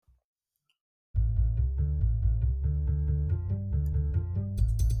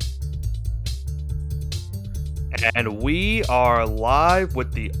And we are live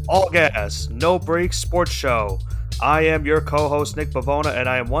with the All Gas No Break Sports Show. I am your co-host Nick Bavona, and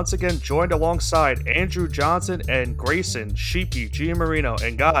I am once again joined alongside Andrew Johnson and Grayson Sheepy Giamarino.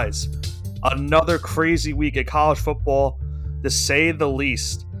 And guys, another crazy week at college football, to say the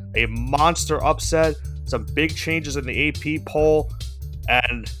least. A monster upset, some big changes in the AP poll,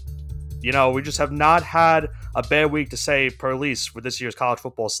 and we just have not had a bad week to say per least for this year's college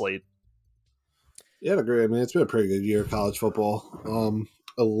football slate. Yeah, I agree. I mean, it's been a pretty good year of college football.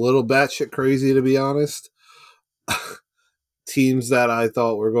 A little batshit crazy, to be honest. Teams that I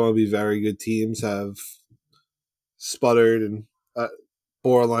thought were going to be very good teams have sputtered and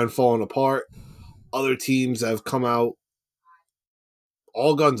borderline fallen apart. Other teams have come out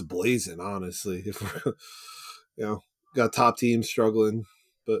all guns blazing, honestly. If we're, got top teams struggling.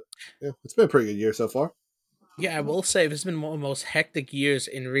 But yeah, it's been a pretty good year so far. Yeah, I will say this has been one of the most hectic years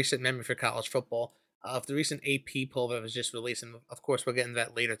in recent memory for college football. Of the recent AP poll that was just released, and of course we're getting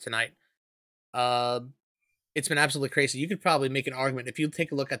that later tonight. It's been absolutely crazy. You could probably make an argument if you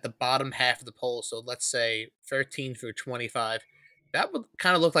take a look at the bottom half of the poll. So let's say 13 through 25. That would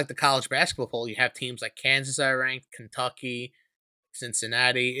kind of look like the college basketball poll. You have teams like Kansas are ranked, Kentucky,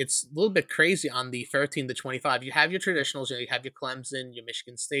 Cincinnati. It's a little bit crazy on the 13 to 25. You have your traditionals. You have your Clemson, your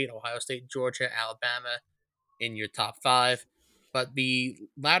Michigan State, Ohio State, Georgia, Alabama in your top five. But the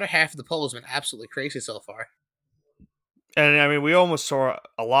latter half of the poll has been absolutely crazy so far. And I mean, we almost saw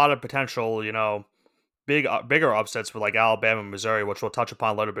a lot of potential, bigger upsets with like Alabama and Missouri, which we'll touch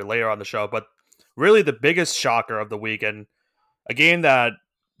upon a little bit later on the show. But really, the biggest shocker of the weekend, a game that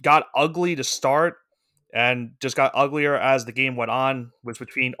got ugly to start and just got uglier as the game went on, was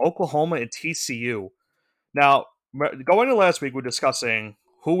between Oklahoma and TCU. Now, going into last week, we're discussing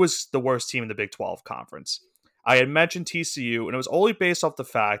who was the worst team in the Big 12 conference. I had mentioned TCU, and it was only based off the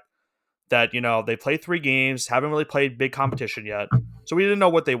fact that, they played 3 games, haven't really played big competition yet, so we didn't know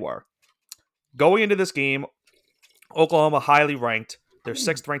what they were. Going into this game, Oklahoma highly ranked. They're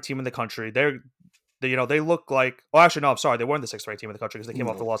 6th ranked team in the country. They look like. Well, actually, no, I'm sorry. They weren't the 6th ranked team in the country because they came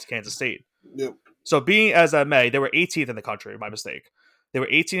off the loss to Kansas State. Yep. So, being as that may, they were 18th in the country. My mistake. They were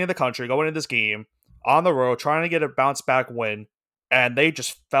 18th in the country going into this game on the road, trying to get a bounce back win, and they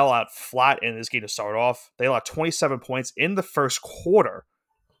just fell out flat in this game to start off. They allowed 27 points in the first quarter.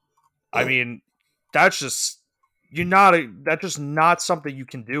 I mean, that's just not something you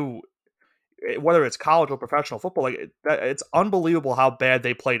can do, whether it's college or professional football. It's unbelievable how bad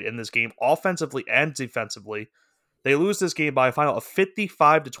they played in this game, offensively and defensively. They lose this game by a final of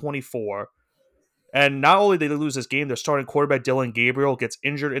 55-24. And not only did they lose this game, their starting quarterback Dylan Gabriel gets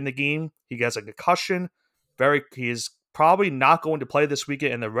injured in the game. He gets a concussion. He is probably not going to play this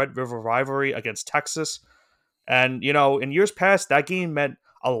weekend in the Red River rivalry against Texas. And, in years past, that game meant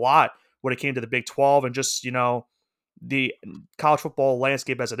a lot when it came to the Big 12 and just, the college football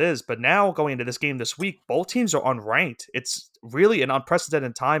landscape as it is. But now going into this game this week, both teams are unranked. It's really an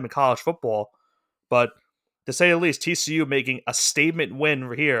unprecedented time in college football. But to say the least, TCU making a statement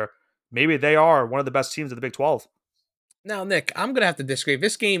win here. Maybe they are one of the best teams in the Big 12. Now, Nick, I'm going to have to disagree.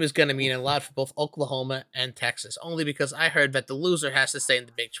 This game is going to mean a lot for both Oklahoma and Texas, only because I heard that the loser has to stay in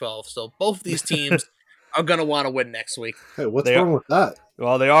the Big 12. So both of these teams are going to want to win next week. Hey, what's wrong with that?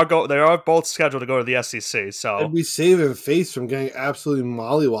 Well, they are both scheduled to go to the SEC. So I'd be saving face from getting absolutely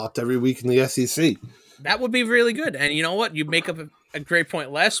mollywopped every week in the SEC. That would be really good. And you know what? You make up a great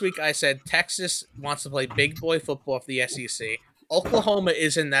point. Last week I said Texas wants to play big boy football for the SEC. Oklahoma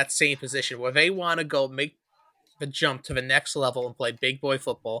is in that same position where they want to go make the jump to the next level and play big boy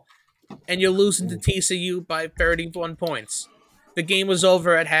football. And you're losing to TCU by 31 points. The game was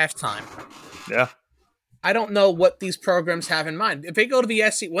over at halftime. Yeah. I don't know what these programs have in mind. If they go to the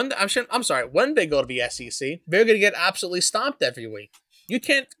SEC, when they go to the SEC, they're going to get absolutely stomped every week. You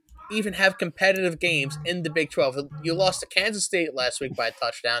can't even have competitive games in the Big 12. You lost to Kansas State last week by a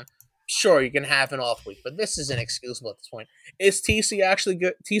touchdown. Sure, you can have an off week, but this is inexcusable at this point. Is TCU actually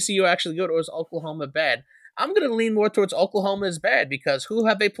good, or is Oklahoma bad? I'm going to lean more towards Oklahoma is bad because who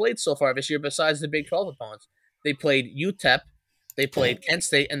have they played so far this year besides the Big 12 opponents? They played UTEP. They played Kent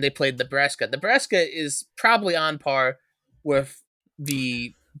State, and they played Nebraska. Nebraska is probably on par with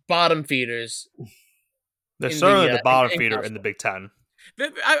the bottom feeders. They're certainly the bottom feeder in the Big Ten.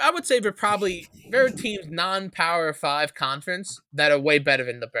 I would say they're teams non-Power 5 conference that are way better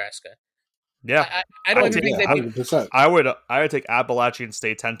than Nebraska. Yeah, I don't even think they'd be. 100%. I would take Appalachian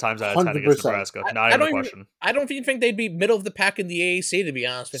State 10 times out of 10 against 100%. Nebraska. Not even a question. I don't even think they'd be middle of the pack in the AAC, to be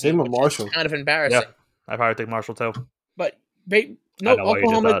honest with you. Same with Marshall. Kind of embarrassing. Yeah, I'd probably take Marshall too. But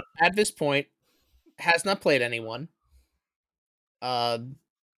Oklahoma at this point has not played anyone.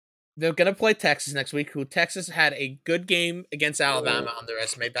 They're going to play Texas next week, who Texas had a good game against Alabama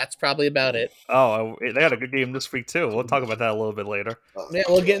underestimate. That's probably about it. Oh, they had a good game this week too. We'll talk about that a little bit later. Yeah,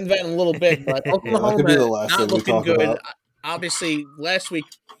 we'll get into that in a little bit, but that could be Oklahoma the last not thing we looking talk good. about. Obviously, last week,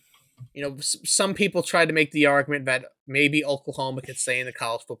 some people tried to make the argument that maybe Oklahoma could stay in the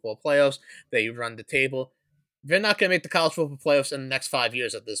college football playoffs. They run the table. They're not going to make the college football playoffs in the next 5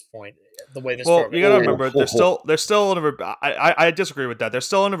 years at this point. The way this Well, program you got to is. remember they're still in a. I disagree with that. They're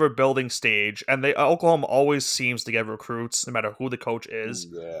still in a rebuilding stage, and Oklahoma always seems to get recruits, no matter who the coach is.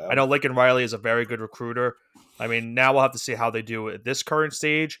 Yeah. I know Lincoln Riley is a very good recruiter. I mean, now we'll have to see how they do at this current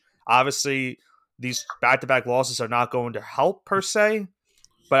stage. Obviously, these back-to-back losses are not going to help per se,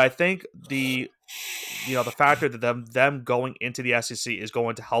 but I think the factor that them going into the SEC is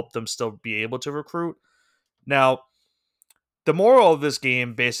going to help them still be able to recruit. Now, the moral of this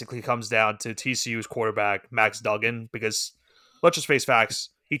game basically comes down to TCU's quarterback, Max Duggan, because let's just face facts.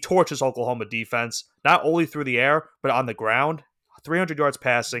 He torches Oklahoma defense, not only through the air, but on the ground. 300 yards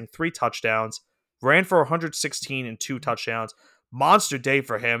passing, 3 touchdowns, ran for 116 and 2 touchdowns. Monster day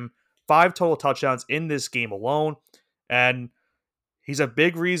for him. 5 total touchdowns in this game alone. And he's a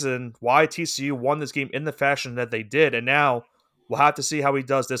big reason why TCU won this game in the fashion that they did. And now we'll have to see how he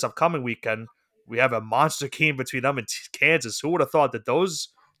does this upcoming weekend. We have a monster game between them and Kansas. Who would have thought that those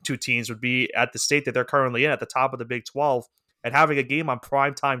two teams would be at the state that they're currently in, at the top of the Big 12, and having a game on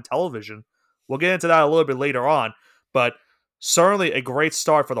primetime television? We'll get into that a little bit later on, but certainly a great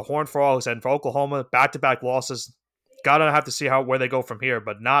start for the Horned Frogs and for Oklahoma. Back-to-back losses. Gotta have to see where they go from here,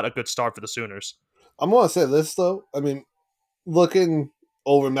 but not a good start for the Sooners. I'm going to say this, though. I mean, looking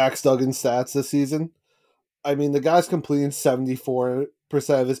over Max Duggan's stats this season, I mean, the guy's completing 74%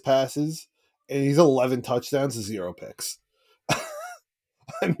 of his passes, and he's 11 touchdowns and 0 picks.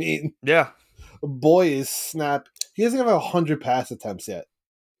 I mean, yeah, boy is snap. He doesn't have 100 pass attempts yet.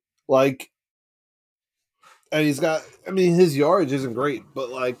 Like, and he's got, I mean, his yardage isn't great, but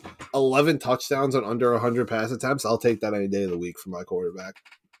like 11 touchdowns on under 100 pass attempts, I'll take that any day of the week for my quarterback.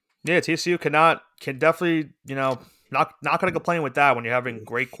 Yeah, TCU can definitely, not going to complain with that when you're having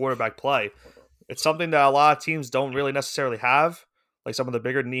great quarterback play. It's something that a lot of teams don't really necessarily have. Like some of the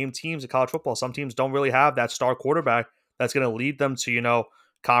bigger name teams in college football, some teams don't really have that star quarterback that's going to lead them to,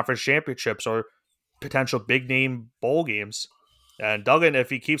 conference championships or potential big name bowl games. And Duggan, if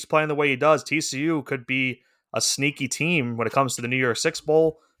he keeps playing the way he does, TCU could be a sneaky team when it comes to the New Year's Six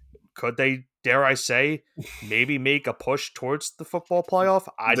Bowl. Could they, dare I say, maybe make a push towards the football playoff?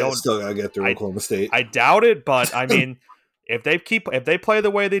 They still got to get through Oklahoma State. I doubt it, but I mean, if they play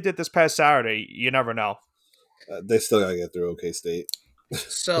the way they did this past Saturday, you never know. They still got to get through OK State.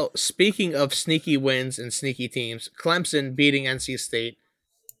 So, speaking of sneaky wins and sneaky teams, Clemson beating NC State.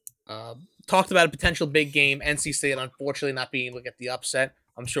 Talked about a potential big game. NC State, unfortunately, not being able to get the upset.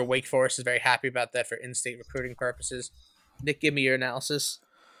 I'm sure Wake Forest is very happy about that for in-state recruiting purposes. Nick, give me your analysis.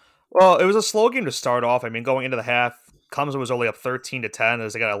 Well, it was a slow game to start off. I mean, going into the half, Clemson was only up 13-10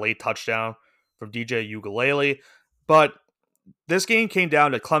 as they got a late touchdown from DJ Ugalele. But this game came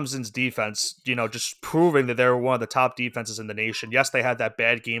down to Clemson's defense, just proving that they were one of the top defenses in the nation. Yes, they had that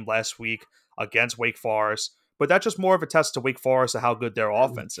bad game last week against Wake Forest, but that's just more of a test to Wake Forest of how good their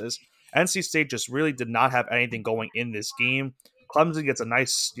offense is. NC State just really did not have anything going in this game. Clemson gets a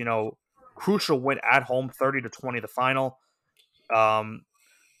nice, crucial win at home, 30-20 the final.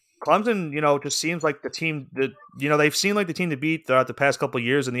 Clemson, just seems like the team that, they've seemed like the team to beat throughout the past couple of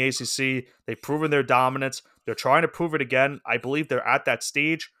years in the ACC. They've proven their dominance. They're trying to prove it again. I believe they're at that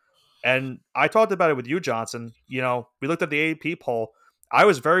stage. And I talked about it with you, Johnson. We looked at the AP poll. I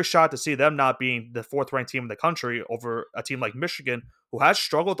was very shocked to see them not being the 4th-ranked team in the country over a team like Michigan, who has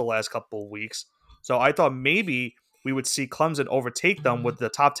struggled the last couple of weeks. So I thought maybe we would see Clemson overtake them with the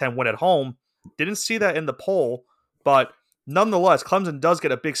top 10 win at home. Didn't see that in the poll, but nonetheless, Clemson does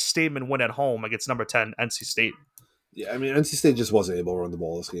get a big statement win at home against number 10, NC State. Yeah, I mean, NC State just wasn't able to run the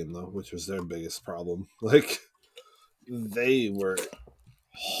ball this game, though, which was their biggest problem. Like, they were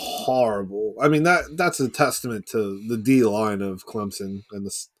horrible. I mean, that's a testament to the D-line of Clemson. And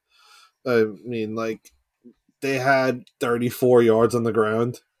they had 34 yards on the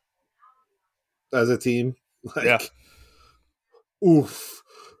ground as a team. Yeah. Oof.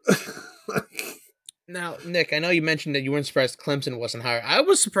 Now, Nick, I know you mentioned that you weren't surprised Clemson wasn't higher. I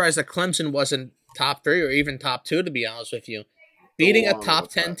was surprised that Clemson wasn't top 3 or even top 2, to be honest with you. Beating a top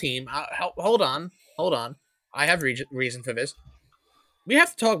 10 team. Hold on. I have reason for this. We're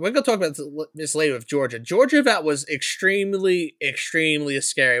going to talk about this later with Georgia. Georgia, that was extremely, extremely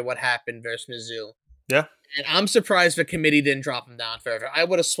scary what happened versus Mizzou. Yeah. And I'm surprised the committee didn't drop them down further. I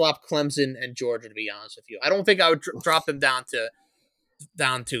would have swapped Clemson and Georgia, to be honest with you. I don't think I would drop them down to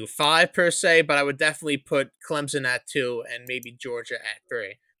down to 5 per se, but I would definitely put Clemson at 2 and maybe Georgia at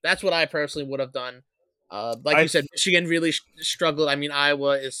 3. That's what I personally would have done. Like I you said, Michigan really struggled. I mean,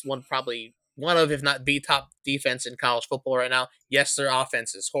 Iowa is probably one of, if not the top defense in college football right now. Yes, their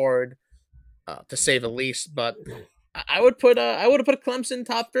offense is horrid, to say the least, but I would have put Clemson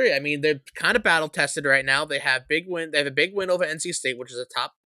top 3. I mean, they're kind of battle tested right now. They have big win. They have a big win over NC State, which is a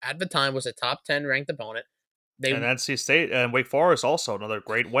top at the time was a top 10 ranked opponent. They and NC State and Wake Forest also another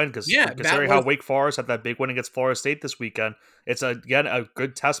great win because Yeah, that considering how was- Wake Forest had that big win against Florida State this weekend, it's again a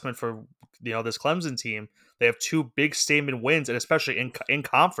good testament for this Clemson team. They have 2 big statement wins, and especially in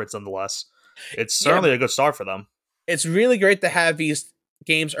conference, nonetheless. It's certainly a good start for them. it's really great to have these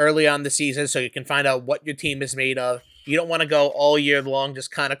games early on the season so you can find out what your team is made of. You don't want to go all year long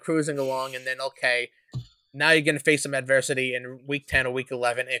just kind of cruising along and then, okay, now you're going to face some adversity in week 10 or week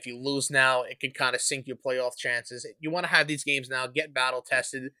 11. If you lose now, it can kind of sink your playoff chances. You want to have these games now, get battle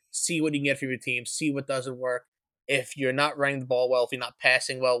tested, see what you can get from your team, see what doesn't work. If you're not running the ball well, if you're not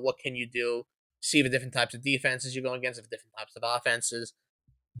passing well, what can you do? See the different types of defenses you're going against, the different types of offenses.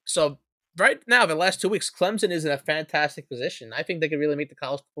 So right now, the last 2 weeks, Clemson is in a fantastic position. I think they could really make the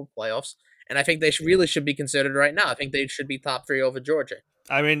college football playoffs, and I think they really should be considered right now. I think they should be top 3 over Georgia.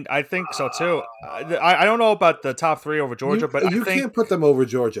 I mean, I think so too. I don't know about the top 3 over Georgia, but you I think can't put them over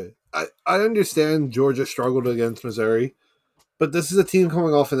Georgia. I understand Georgia struggled against Missouri, but this is a team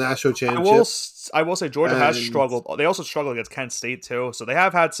coming off a national championship. I will say Georgia has And- struggled. They also struggled against Kent State too, so they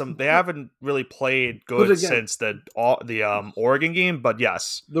have had some. They haven't really played good again- since the Oregon game. But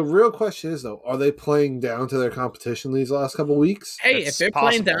yes, The real question is though, are they playing down to their competition these last couple weeks? Hey, It's if they're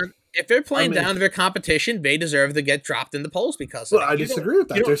playing possible. down, if they're playing I mean- down to their competition, they deserve to get dropped in the polls because of Well, it. I You don't- disagree with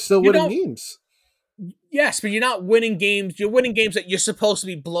you that. don't- They're still you winning don't- games. Yes, but you're not winning games. You're winning games that you're supposed to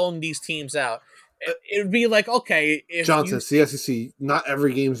be blowing these teams out. It would be like, okay, if Johnson, it's the SEC. Not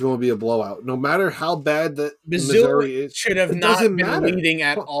every game's going to be a blowout. No matter how bad that Missouri Missouri is, should have it not doesn't been matter. leading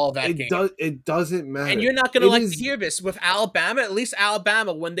at all that game. It doesn't matter. And you're not going to It like is- to hear this with Alabama. At least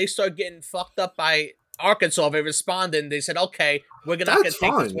Alabama, when they start getting fucked up by Arkansas, they responded and they said, okay, we're not going to That's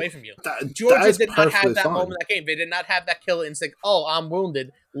take this fine. away from you. That Georgia is did not have perfectly that fine. moment in that game. They did not have that killer instinct. Oh, I'm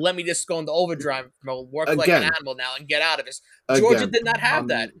wounded. Let me just go into overdrive mode, work like an Again. animal now and get out of this. Georgia Again, did not have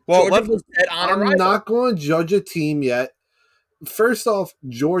that. Well, Georgia was dead on I'm arrival. not going to judge a team yet. First off,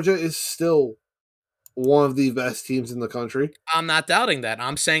 Georgia is still one of the best teams in the country, I'm not doubting that.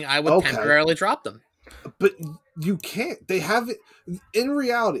 I'm saying I would Okay. temporarily drop them. but you can't. They haven't. In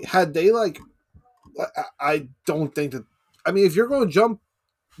reality, had they I don't think that. I mean, if you're going to jump,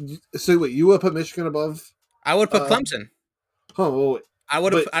 so wait, you would put Michigan above? I would put Uh, Clemson. Wait. I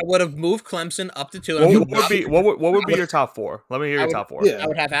would have moved Clemson up to 2. what, and would be what would be your top 4? Let me hear I your would- top 4. Yeah. I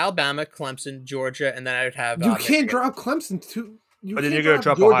would have Alabama, Clemson, Georgia, and then I would have You Michigan. can't drop Clemson to. But then you're going to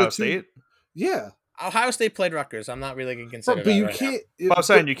drop Georgia Ohio to- State. Yeah, Ohio State played Rutgers. I'm not really going to consider but that you right can't. But I'm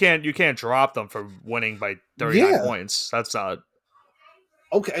saying you can't drop them for winning by 39 Yeah. points. That's not.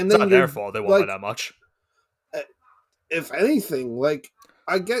 Okay, and It's then not you're, their fault. They won like, by that much. If anything,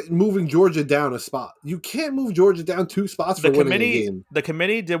 I get moving Georgia down a spot. You can't move Georgia down 2 spots for winning a game. The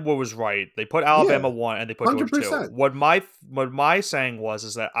committee did what was right. They put Alabama 1 and they put Georgia 2. 100%. What my saying was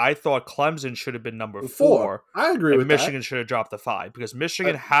is that I thought Clemson should have been number 4. 4. I agree And with Michigan should have dropped to 5 because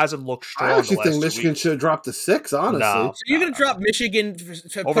Michigan hasn't looked that. strong. I actually the last think 2 Michigan weeks. should have dropped to 6. Honestly, No. So you're going to drop Michigan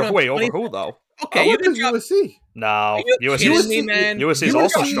to Over put on over 20 who though? Okay, I you're would going put to drop USC. No, Are you USC. kidding USC me, man? USC's You're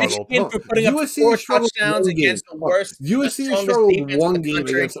also drop struggled. Michigan for putting up USC 4 struggled touchdowns one game. against the worst, USC the strongest struggled defense in one the game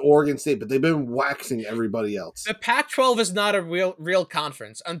country. against Oregon State, but they've been waxing everybody else. The Pac-12 is not a real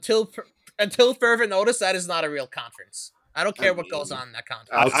conference. Until further notice, that is not a real conference. I don't care what goes on in that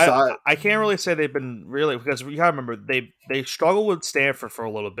conference. Outside- I can't really say they've been really because you gotta remember they struggled with Stanford for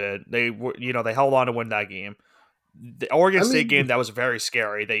a little bit. They were they held on to win that game. The Oregon State game that was very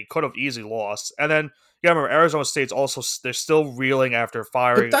scary. They could have easily lost. And then you gotta remember Arizona State's also they're still reeling after But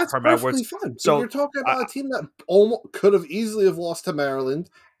firing that's Herm perfectly Edwards. fine. So, So you're talking about a team that almost could have easily have lost to Maryland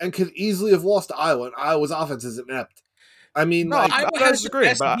and could easily have lost to Iowa, and Iowa's offense is inept. I mean, No, like, I Iowa don't has the disagree,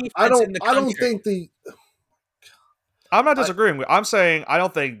 best but defense I in don't. the I don't country. think the. I'm not disagreeing. I'm saying I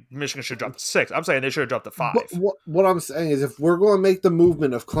don't think Michigan should drop to 6. I'm saying they should have dropped to 5. But what I'm saying is, if we're going to make the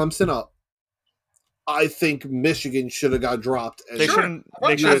movement of Clemson up, I think Michigan should have got dropped. And They Sure. shouldn't.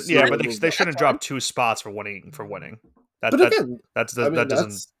 They That's should. Yeah, fine. but they shouldn't That's drop 2 spots for winning. That, But that again, that's I mean, that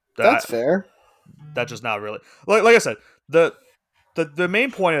doesn't. that's fair. That's just not really like I said. The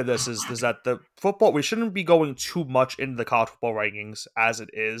main point of this is that the football we shouldn't be going too much into the college football rankings as it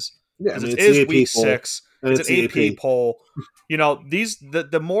is Yeah, I because mean, it it's the is AP week poll, 6. and It's an AP poll.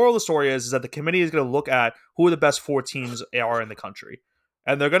 The moral of the story is that the committee is going to look at who the best 4 teams are in the country.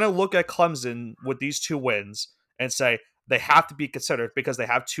 And they're going to look at Clemson with these 2 wins and say they have to be considered because they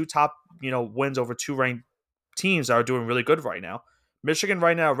have 2 top, wins over 2 ranked teams that are doing really good right now. Michigan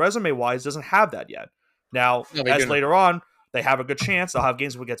right now, resume-wise, doesn't have that yet. Now, No, they as do not. later on, they have a good chance. They'll have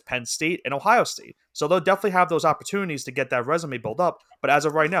games against Penn State and Ohio State. So they'll definitely have those opportunities to get that resume built up. But as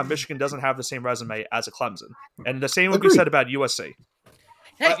of right now, Michigan doesn't have the same resume as a Clemson. And the same would be Agreed. said about USC.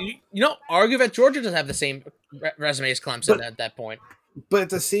 Hey, argue that Georgia doesn't have the same resume as Clemson at that point. But at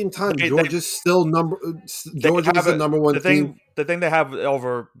the same time, They- Georgia's still Georgia's the number one team. The thing they have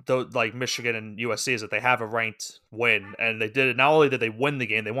over Michigan and USC is that they have a ranked win, and they did it. Not only did they win the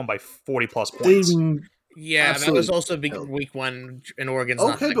game, they won by 40 plus points. Yeah, that was also week 1 in Oregon's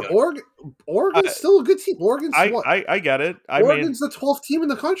not Okay, that but good. Oregon's still a good team. Oregon's what? I get it. Oregon's the 12th team in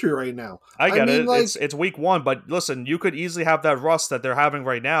the country right now. I get it. It's week 1, but listen, you could easily have that rust that they're having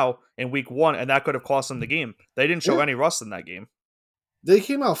right now in week 1, and that could have cost them the game. They didn't show any rust in that game. They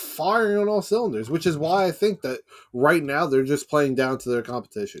came out firing on all cylinders, which is why I think that right now they're just playing down to their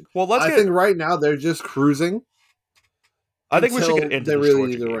competition. Well, I think right now they're just cruising. I think we should get into the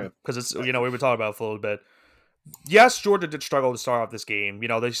Georgia game because it's we've been talking about it for a little bit. Yes, Georgia did struggle to start off this game.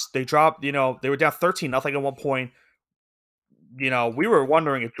 They dropped. They were down 13-0 at one point. We were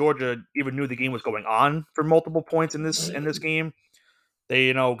wondering if Georgia even knew the game was going on for multiple points in this game.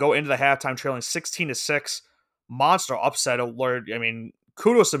 They go into the halftime trailing 16-6. Monster upset alert. I mean,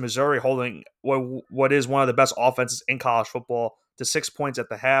 kudos to Missouri holding what is one of the best offenses in college football to 6 points at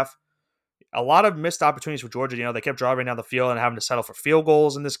the half. A lot of missed opportunities for Georgia. They kept driving down the field and having to settle for field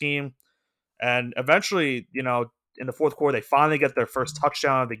goals in this game. And eventually, in the fourth quarter, they finally get their first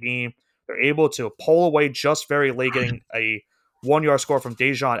touchdown of the game. They're able to pull away just very late, getting a 1-yard score from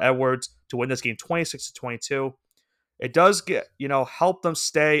Dejon Edwards to win this game 26-22. It does help them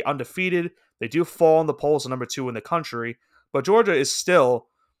stay undefeated. They do fall in the polls to number 2 in the country, but Georgia is still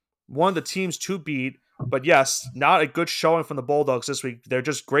one of the teams to beat. But yes, not a good showing from the Bulldogs this week. They're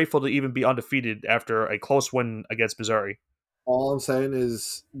just grateful to even be undefeated after a close win against Missouri. All I'm saying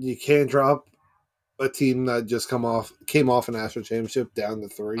is you can't drop a team that just came off a national championship down to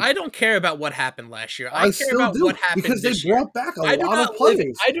 3. I don't care about what happened last year. I care about what happened because they brought back a lot of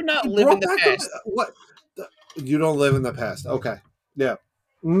players. I do not live in the past. What? You don't live in the past. Okay. Yeah.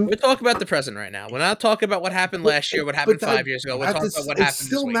 We're talking about the present right now. We're not talking about what happened last year, what happened 5 years ago. We're talking about what happened this week.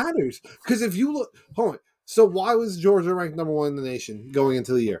 It still matters. Because if you look... Hold on. So why was Georgia ranked number 1 in the nation going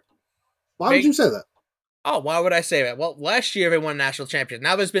into the year? Why would you say that? Oh, why would I say that? Well, last year they won national champions.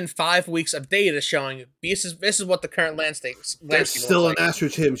 Now there's been 5 weeks of data showing this is what the current landscape is. They're still a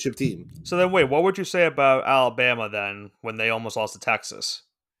national championship team. So then wait, what would you say about Alabama then when they almost lost to Texas?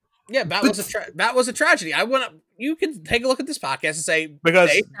 Yeah, that was a tragedy. You can take a look at this podcast and say because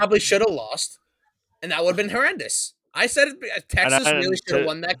they probably should have lost, and that would have been horrendous. I said Texas really should have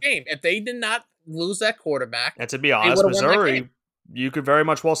won that game if they did not lose that quarterback. And to be honest, Missouri, you could very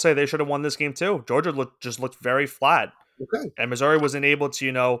much well say they should have won this game too. Georgia looked very flat, and Missouri wasn't able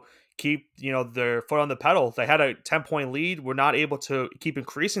to keep their foot on the pedal. They had a 10-point lead. Were not able to keep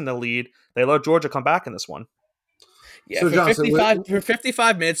increasing the lead. They let Georgia come back in this one. Yeah, for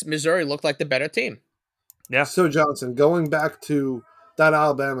 55 minutes, Missouri looked like the better team. Yeah. So Johnson, going back to that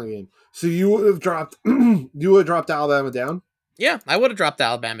Alabama game, so you would have dropped Alabama down? Yeah, I would have dropped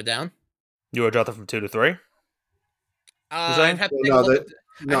Alabama down. You would have dropped them from 2 to 3? I'd have to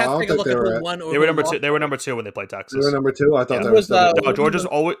take a look at who won. They were number 2. They were number 2 when they played Texas. They were number 2. I thought that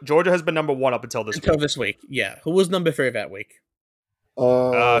was Georgia has been number 1 up until this week. This week. Yeah. Who was number 3 that week?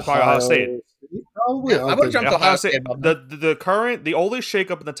 Ohio State. Probably. I would have jumped Ohio State. The only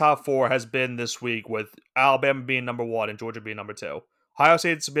shakeup in the top 4 has been this week with Alabama being number 1 and Georgia being number 2. Ohio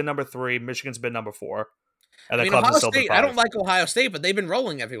State's been number 3. Michigan's been number 4. And then Ohio State. I don't like Ohio State, but they've been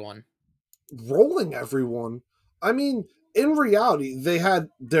rolling everyone. Rolling everyone. I mean, in reality, they had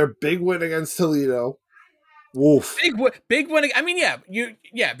their big win against Toledo. Woof. Big win. I mean,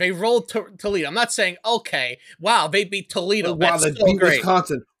 they rolled Toledo. I'm not saying, okay, wow, they beat Toledo. That's they beat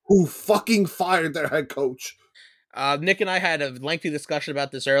Wisconsin, who fucking fired their head coach. Nick and I had a lengthy discussion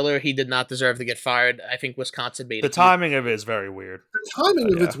about this earlier. He did not deserve to get fired. I think Wisconsin beat the timing of it is very weird. The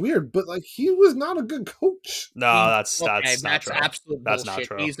timing of it's weird, but he was not a good coach. No, that's not true. Absolute that's bullshit.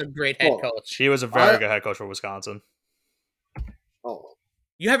 Not true. He's a great head coach. He was a very good head coach for Wisconsin. Oh.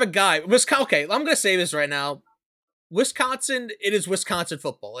 You have a guy. Okay, I'm going to say this right now. Wisconsin, it is Wisconsin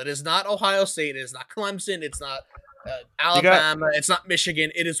football. It is not Ohio State. It is not Clemson. It's not Alabama. It's not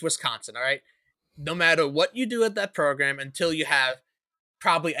Michigan. It is Wisconsin, all right? No matter what you do at that program, until you have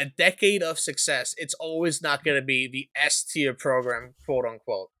probably a decade of success, it's always not going to be the S-tier program, quote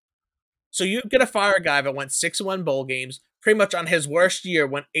unquote. So you're gonna fire a guy that went 6-1 bowl games, pretty much on his worst year,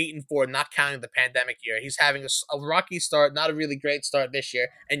 went 8-4, not counting the pandemic year. He's having a rocky start, not a really great start this year,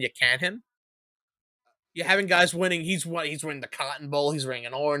 and you can him. You're having guys winning. He's winning the Cotton Bowl. He's winning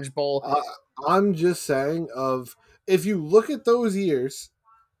an Orange Bowl. I'm just saying, if you look at those years,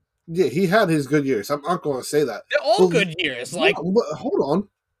 yeah, he had his good years. I'm not going to say that. They're all good years. Like, hold on,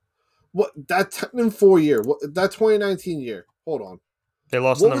 what that 10-4 year? That 2019 year? Hold on. They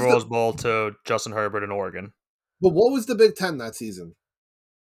lost in the Rose Bowl to Justin Herbert in Oregon. But what was the Big Ten that season?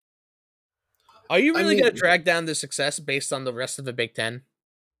 Are you really going to drag down the success based on the rest of the Big Ten?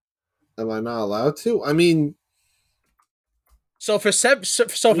 Am I not allowed to? I mean, so for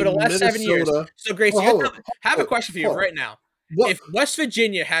the last 7 years. So Gracie, I have a question for you right now. What? If West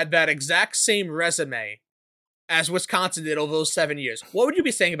Virginia had that exact same resume as Wisconsin did over those 7 years, what would you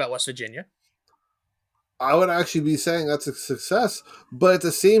be saying about West Virginia? I would actually be saying that's a success, but at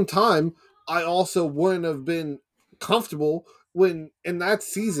the same time, I also wouldn't have been comfortable when in that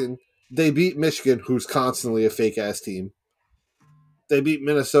season they beat Michigan, who's constantly a fake ass team. They beat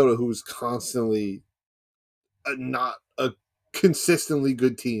Minnesota, who's constantly not a consistently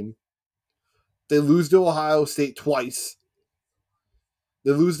good team. They lose to Ohio State twice.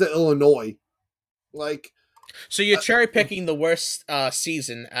 They lose to Illinois. So you're cherry picking the worst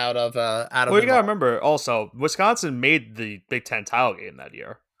season out of. Well, you gotta remember also, Wisconsin made the Big Ten title game that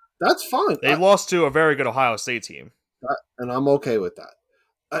year. That's fine. They lost to a very good Ohio State team, and I'm okay with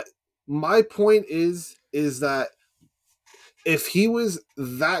that. My point is that if he was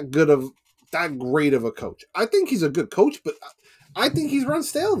that great of a coach, I think he's a good coach, but I think he's run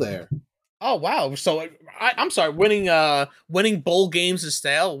stale there. Oh wow! So I'm sorry, winning bowl games is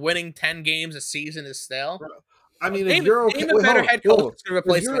stale. Winning 10 games a season is stale. I mean, if you're okay, name a better head coach to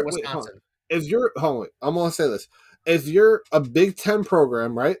replace Wisconsin. I'm gonna say this: if you're a Big Ten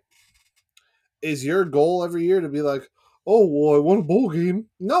program, right, is your goal every year to be like, oh well, I won a bowl game?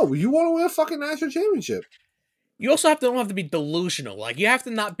 No, you want to win a fucking national championship. You also don't have to be delusional. Like, you have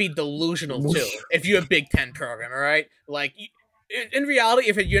to not be delusional too if you're a Big Ten program. All right, like. In reality,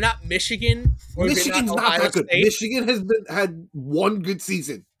 if you're not Michigan, or Michigan's not that good. State, Michigan has had one good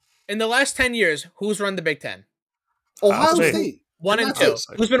season in the last 10 years. Who's run the Big Ten? Ohio State. 1 and 2.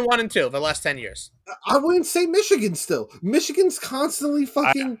 Who's been 1 and 2 the last 10 years? I wouldn't say Michigan. Still, Michigan's constantly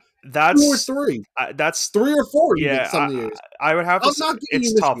fucking 2 or 3. That's 3 or 4. Yeah, some years. I would have to. Say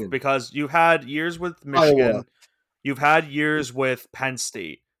it's tough because you had years with Michigan. Iowa. You've had years with Penn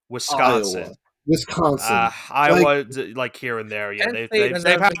State, Wisconsin. Iowa, like here and there. Yeah,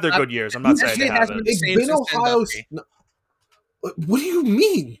 they've had their good years. I'm not saying they haven't. It's been Ohio. What do you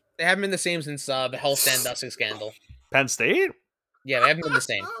mean? They haven't been the same since the whole Sandusky scandal. Penn State? Yeah, they haven't been the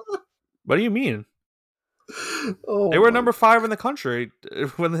same. What do you mean? They were number 5 in the country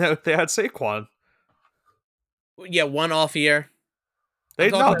when they had Saquon. Yeah, one off year.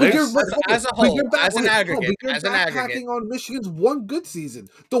 As a whole, as an aggregate, backpacking on Michigan's one good season.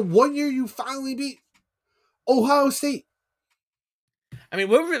 The 1 year you finally beat Ohio State. I mean,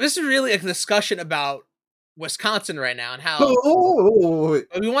 this is really a discussion about Wisconsin right now and how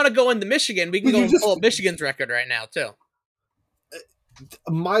we want to go into Michigan. We can go and pull up Michigan's record right now too.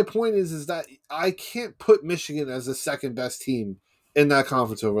 My point is that I can't put Michigan as the second best team in that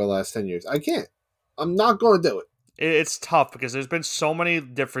conference over the last 10 years. I can't. I'm not going to do it. It's tough because there's been so many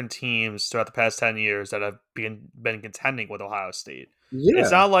different teams throughout the past 10 years that have been contending with Ohio State. Yeah. It's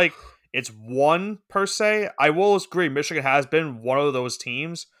not like it's one per se. I will agree Michigan has been one of those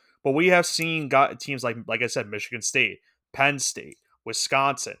teams, but we have seen teams like I said, Michigan State, Penn State,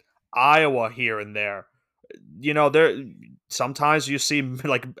 Wisconsin, Iowa here and there. You know, there sometimes you see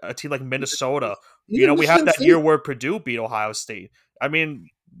like a team like Minnesota. You know, we had that year where Purdue beat Ohio State. I mean,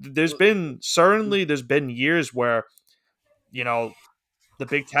 there's been years where, you know, the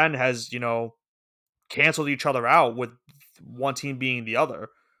Big Ten has, you know, canceled each other out with one team being the other.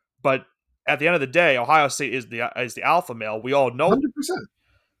 But at the end of the day, Ohio State is the alpha male. We all know. 100%.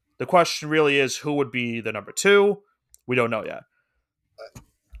 The question really is who would be the number 2. We don't know yet.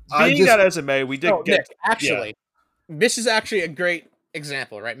 Being that as it may, we did get... Nick, actually, this is actually a great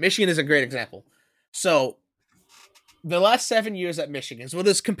example, right? Michigan is a great example. So, the last 7 years at Michigan, so we'll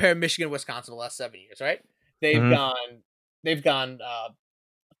just compare Michigan and Wisconsin the last 7 years, right? They've gone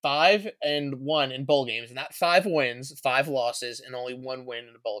 5-1 in bowl games, and not 5 wins, 5 losses, and only 1 win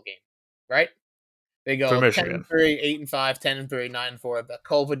in a bowl game, right? They go 10-3, 8-5, 10-3, 9-4. The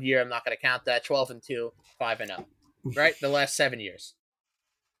COVID year, I'm not going to count that. 12-2, 5-0, right? The last 7 years.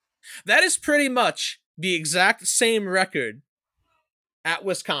 That is pretty much the exact same record at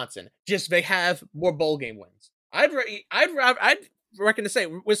Wisconsin. Just they have more bowl game wins. I'd reckon to say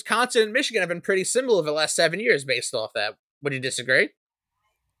Wisconsin and Michigan have been pretty similar over the last 7 years based off that. Would you disagree?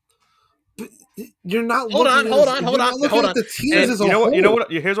 But you're not. Hold on. At the teams as a whole. You know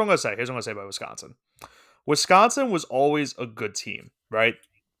what? Here's what I'm gonna say. Here's what I'm gonna say about Wisconsin. Wisconsin was always a good team, right?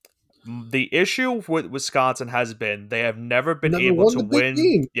 The issue with Wisconsin has been they have never been able to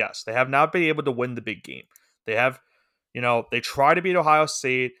win. Yes, they have not been able to win the big game. They have, they tried to beat Ohio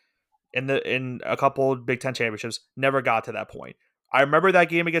State in a couple of Big Ten championships, never got to that point. I remember that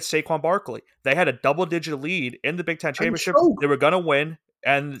game against Saquon Barkley. They had a double-digit lead in the Big Ten championship. They were going to win,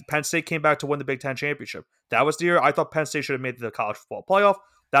 and Penn State came back to win the Big Ten championship. That was the year I thought Penn State should have made the college football playoff.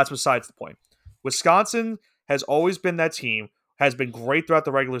 That's besides the point. Wisconsin has always been that team, has been great throughout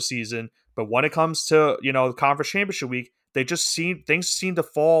the regular season, but when it comes to, the conference championship week, things seem to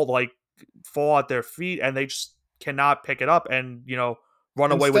fall at their feet, and they just cannot pick it up and,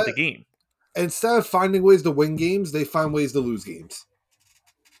 run away with the game. Instead of finding ways to win games, they find ways to lose games.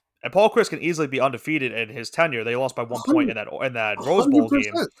 And Paul Chryst can easily be undefeated in his tenure. They lost by 1 point in that Rose Bowl 100%.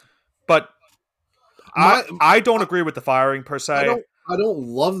 Game. But I don't agree with the firing per se. I don't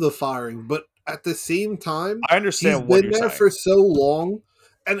love the firing, but at the same time, I understand what you're saying. He's been there for so long,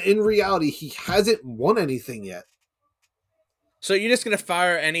 and in reality, he hasn't won anything yet. So you're just going to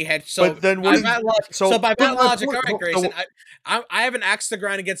fire any head? So but then by that logic, all right, Grayson. I have an axe to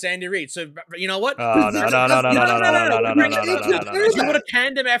grind against Andy Reid. So you know what? No. You would have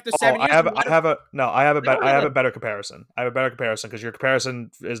canned him after 7 years. I have a better comparison. I have a better comparison because your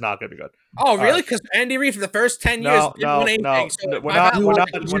comparson is not going to be good. Oh, really? Because Andy Reid for the first 10 years didn't win anything. We're not doing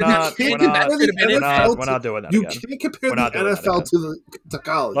that You again. can't compare the NFL to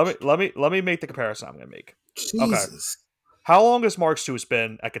college. Let me make the comparison I'm going to make. Jesus. Okay. How long has Mark Stoops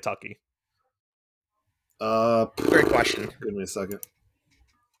been at Kentucky? Great question. Give me a second.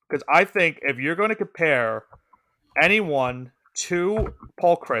 Because I think if you're going to compare anyone to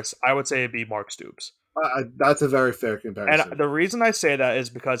Paul Chryst, I would say it'd be Mark Stoops. That's a very fair comparison. And the reason I say that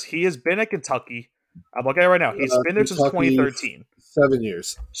is because he has been at Kentucky. I'm looking at it right now. He's been there since 2013. 7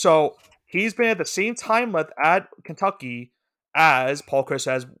 years. So he's been at the same time length at Kentucky as Paul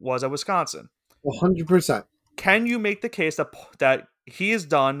Chryst was at Wisconsin. 100%. Can you make the case that he has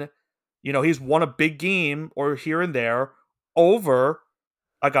done, he's won a big game or here and there over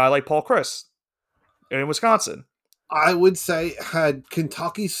a guy like Paul Chryst in Wisconsin? I would say had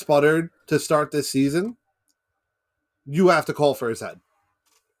Kentucky sputtered to start this season, you have to call for his head.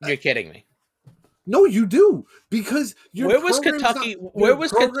 You're kidding me. No, you do, because where was Kentucky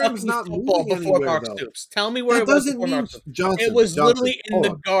football before Mark Stoops? Tell me where it was before Mark Stoops. It was literally in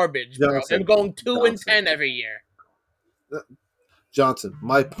the garbage, bro. They're going 2-10 every year. Johnson,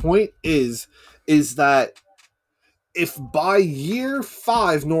 my point is that if by year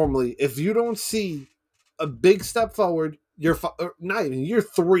 5 normally, if you don't see a big step forward, not even year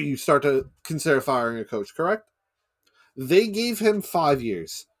 3, you start to consider firing a coach. Correct? They gave him 5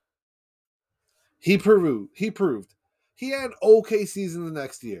 years. He proved. He had an okay season the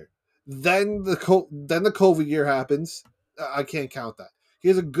next year. Then the COVID year happens. I can't count that. He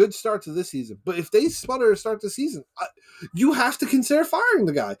has a good start to this season. But if they sputter to start the season, you have to consider firing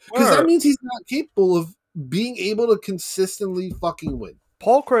the guy. Because that means he's not capable of being able to consistently fucking win.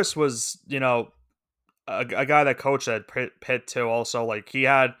 Paul Chryst was, a guy that coached at Pitt too also. Like, he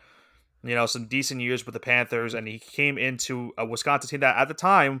had, some decent years with the Panthers, and he came into a Wisconsin team that at the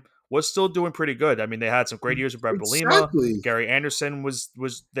time was still doing pretty good. I mean, they had some great years with Brett Bielema. Gary Anderson was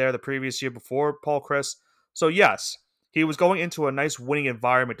there the previous year before Paul Chryst. So yes, he was going into a nice winning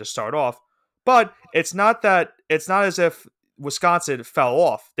environment to start off. But it's not as if Wisconsin fell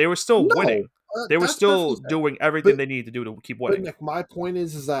off. They were still winning. They were still doing everything they needed to do to keep winning. But Nick, my point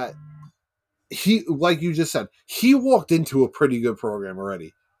is that he, like you just said, he walked into a pretty good program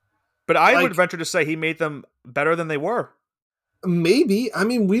already. But I would venture to say he made them better than they were. Maybe. I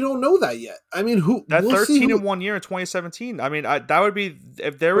mean, we don't know that yet. I mean, that 13-1 year in 2017. I mean, that would be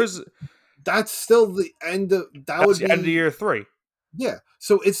if there was. That's still the end of that. Would be end of year 3. Yeah,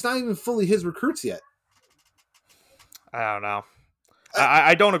 so it's not even fully his recruits yet. I don't know.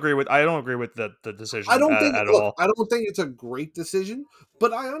 I don't agree with the decision. I don't think at all. I don't think it's a great decision,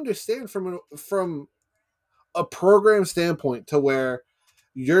 but I understand from a program standpoint to where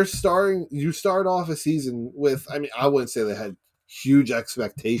you start off a season with. I mean, I wouldn't say they had huge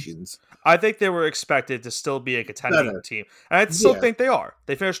expectations. I think they were expected to still be a contending team, and I still think they are.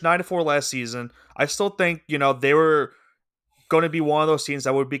 They finished 9-4 last season. I still think they were going to be one of those teams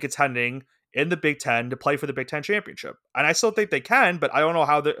that would be contending in the Big Ten to play for the Big Ten championship, and I still think they can. But I don't know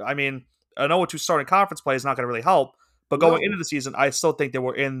how. I know to start in conference play is not going to really help. But going into the season, I still think they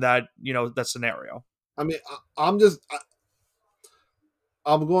were in that that scenario. I mean,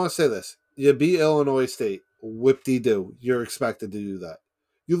 I'm going to say this. You beat Illinois State. Whip-de-doo. You're expected to do that.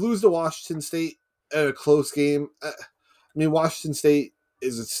 You lose to Washington State at a close game. I mean, Washington State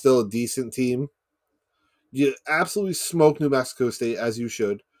is still a decent team. You absolutely smoke New Mexico State, as you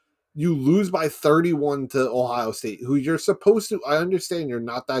should. You lose by 31 to Ohio State, who you're supposed to... I understand you're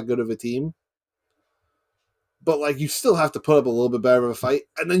not that good of a team, but like you still have to put up a little bit better of a fight,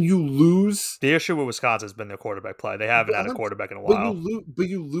 and then you lose. The issue with Wisconsin has been their quarterback play. They haven't had a quarterback in a while. But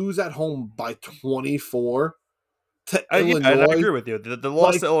you lose at home by 24 to Yeah, Illinois. and I agree with you. The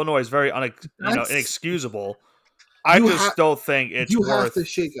loss to Illinois is very inexcusable. I just don't think it's worth. You have to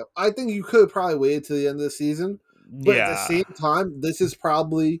shake up. I think you could have probably waited to the end of the season, but at the same time, this is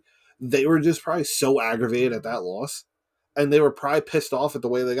probably they were just probably so aggravated at that loss, and they were probably pissed off at the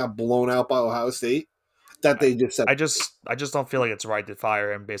way they got blown out by Ohio State that they just said. I just don't feel like it's right to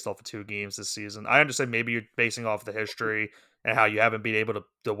fire him based off of 2 games this season. I understand maybe you're basing off the history and how you haven't been able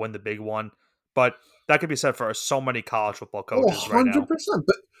to win the big one, but that could be said for so many college football coaches right now. 100%.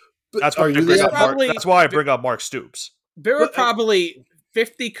 But that's why I bring up Mark Stoops. There are probably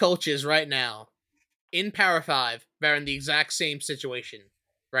 50 coaches right now in Power 5 that are in the exact same situation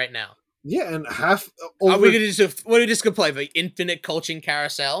right now. Yeah, and half. Are we just gonna play the infinite coaching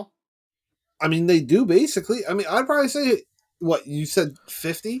carousel? I mean, they do basically. I mean, I'd probably say what you said,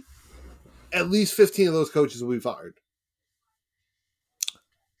 50. At least 15 of those coaches will be fired.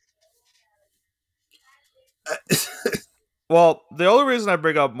 Well, the only reason I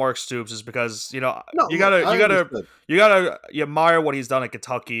bring up Mark Stoops is because you gotta admire what he's done at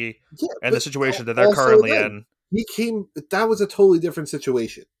Kentucky and the situation that they're currently in. That was a totally different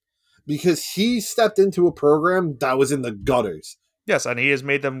situation because he stepped into a program that was in the gutters. Yes, and he has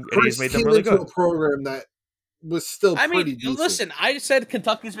made them. He's made them really good. A program that was still pretty decent. Listen, I said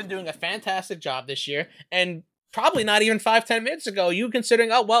Kentucky's been doing a fantastic job this year, and probably not even 5-10 minutes ago, you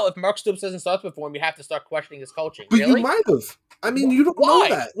considering, if Mark Stoops doesn't start before him, you have to start questioning his coaching. But really? You might have. I mean, you don't know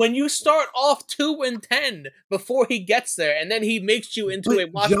that. When you start off 2-10 before he gets there, and then he makes you into a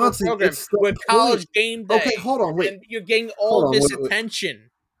watchable program with college game day. Okay, hold on, wait. And you're getting all this attention.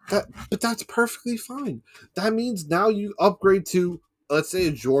 But that's perfectly fine. That means now you upgrade to, let's say,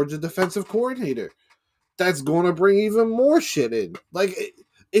 a Georgia defensive coordinator. That's going to bring even more shit in. Like,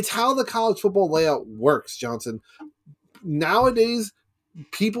 it's how the college football layout works, Johnson. Nowadays,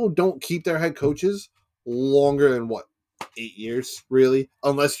 people don't keep their head coaches longer than, 8 years, really?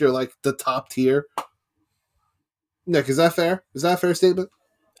 Unless you're, like, the top tier. Nick, is that fair? Is that a fair statement?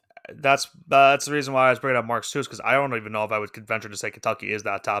 That's the reason why I was bringing up Mark Stoops, because I don't even know if I would venture to say Kentucky is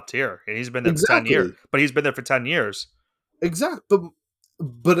that top tier. And he's been there for 10 years. But he's been there for 10 years. Exactly.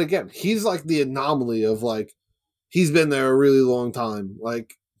 But again, he's like the anomaly of, like, he's been there a really long time.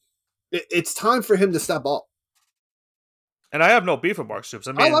 Like, it's time for him to step up. And I have no beef with Mark Stoops.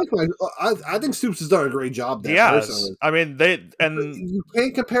 I mean, I think Stoops has done a great job there. Yeah, personally. I mean, you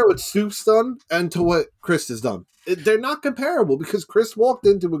can't compare what Stoops done and to what Chris has done. They're not comparable because Chris walked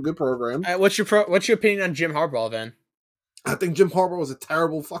into a good program. What's your opinion on Jim Harbaugh then? I think Jim Harbaugh was a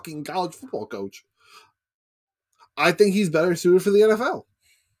terrible fucking college football coach. I think he's better suited for the NFL.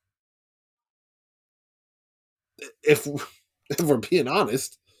 If we're being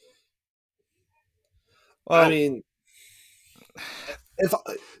honest. Well, I mean,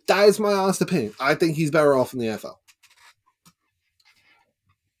 that is my honest opinion. I think he's better off in the NFL.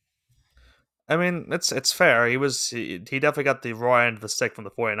 I mean, it's fair. He definitely got the raw end of the stick from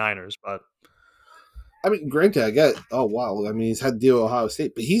the 49ers, but I mean, granted, I get. Oh wow! I mean, he's had to deal with Ohio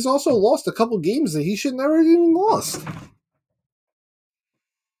State, but he's also lost a couple games that he should never have even lost.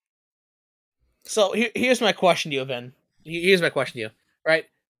 So here's my question to you, Ben. Here's my question to you. Right,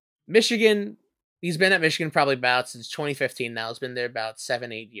 Michigan. He's been at Michigan probably about since 2015 now. He's been there about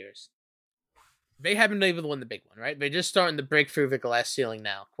 7-8 years. They haven't been able to win the big one, right? They're just starting to break through the glass ceiling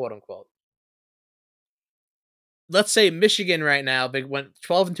now, quote unquote. Let's say Michigan right now, they went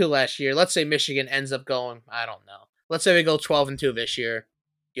 12-2 last year. Let's say Michigan ends up going, I don't know. Let's say they go 12-2 this year.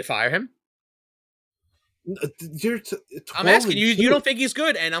 You fire him? I'm asking you. You don't think he's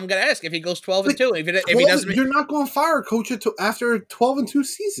good, and I'm gonna ask if he goes 12-2. If he doesn't, you're not going to fire a coach after a 12-2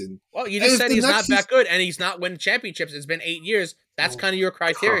 season. Well, you just said he's not that good, and he's not winning championships. It's been 8 years. That's kind of your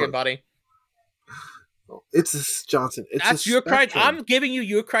criteria, buddy. It's Johnson. That's your criteria. I'm giving you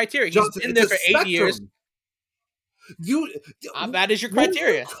your criteria. He's been there for 8 years. That is your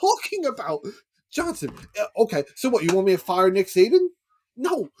criteria. What are you talking about, Johnson? Okay, so what? You want me to fire Nick Saban?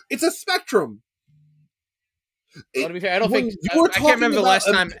 No, it's a spectrum. Well, to be fair, I can't remember the last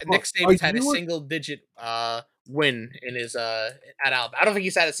time Nick Saban's had a single-digit win in his at Alabama. I don't think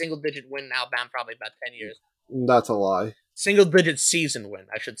he's had a single-digit win in Alabama probably about 10 years. That's a lie. Single-digit season win,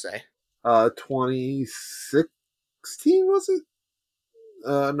 I should say. 2016 was it?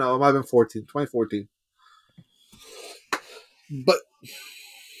 No, it might have been 2014. But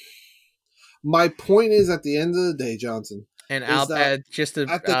my point is, at the end of the day, Johnson, And is that just to,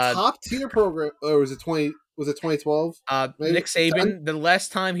 at the top tier program, or was it 2012? Nick Saban, the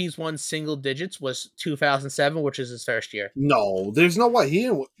last time he's won single digits was 2007, which is his first year. No, there's no way. He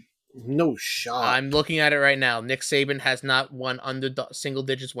didn't. No shot. I'm looking at it right now. Nick Saban has not won under single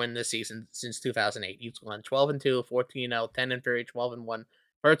digits win this season since 2008. He's won 12-2, 14-0, 10-3, 12-1,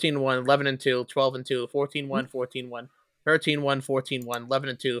 13-1, 11-2, 12-2, 14-1, 14-1, 13-1, 14-1,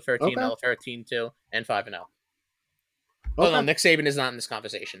 11-2, 13-0, 13-2, and 5-0. Oh no, Nick Saban is not in this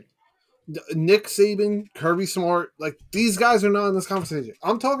conversation. Nick Saban, Kirby Smart, like these guys are not in this conversation.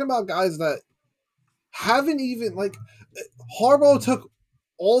 I'm talking about guys that haven't even Harbaugh took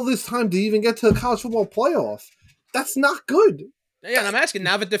all this time to even get to the college football playoff. That's not good. Yeah, and I'm asking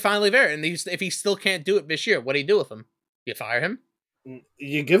now that they're finally there, and if he still can't do it this year, what do you do with him? You fire him?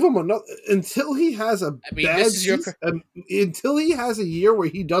 You give him another until he has a bad season, until he has a year where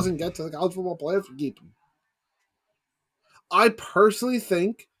he doesn't get to the college football playoff. You keep him. I personally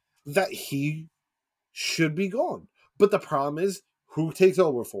think that he should be gone, but the problem is who takes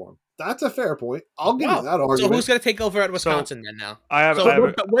over for him. That's a fair point. I'll give you that argument. So who's going to take over at Wisconsin then now?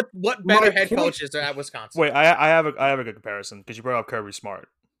 What better head coaches are at Wisconsin? Wait, I have a good comparison because you brought up Kirby Smart.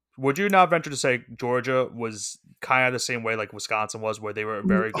 Would you not venture to say Georgia was kind of the same way like Wisconsin was, where they were a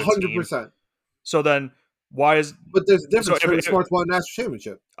very good 100%. Team? So then why is... But there's a difference. Kirby Smart's won a national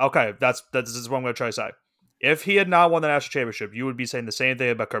championship. Okay, this is what I'm going to try to say. If he had not won the national championship, you would be saying the same thing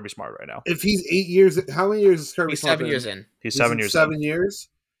about Kirby Smart right now. If he's 8 years... How many years is Kirby Smart? 7 years in. He's 7 years in. 7 years?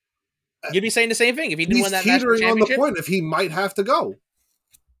 You'd be saying the same thing if he didn't win that national championship. He's teetering on the point if he might have to go.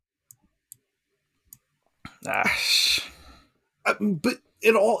 But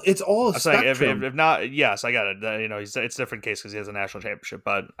it's all a spectrum. If not, yes, I got it. It's a different case because he has a national championship,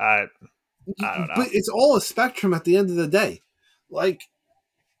 but I don't know. But it's all a spectrum at the end of the day.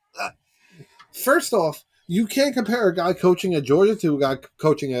 First off, you can't compare a guy coaching at Georgia to a guy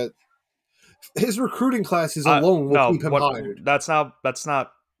coaching at... His recruiting classes alone will keep him hired. That's not... But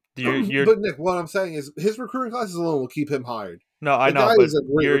Nick, what I'm saying is his recruiting classes alone will keep him hired. No, I know, but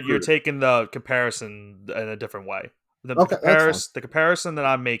you're taking the comparison in a different way. The comparison that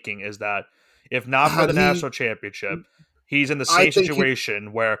I'm making is that if not for the national championship, he's in the same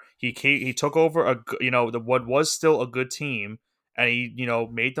situation where he took over what was still a good team, and he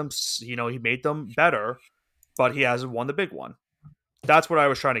made them better, but he hasn't won the big one. That's what I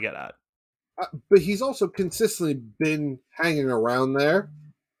was trying to get at. But he's also consistently been hanging around there,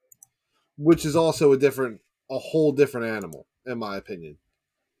 which is also a whole different animal, in my opinion.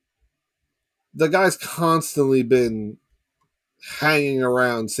 The guy's constantly been hanging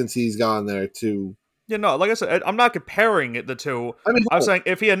around since he's gone there to... like I said, I'm not comparing the two. I'm saying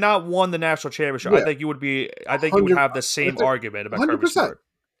if he had not won the national championship, I think you would have the same argument about Kirby Smart.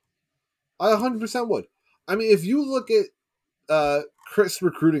 I 100% would. I mean, if you look at Chris'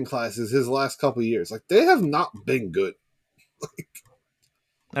 recruiting classes his last couple of years, they have not been good.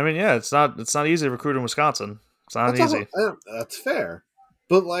 I mean, yeah, it's not easy to recruit in Wisconsin. It's not easy. That's fair.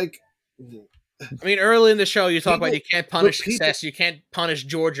 But, I mean, early in the show, you talk about you can't punish success. You can't punish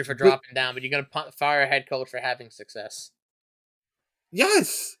Georgia for dropping down, but you're going to fire a head coach for having success.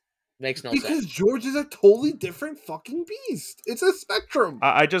 Yes. Makes no sense. Because Georgia's a totally different fucking beast. It's a spectrum.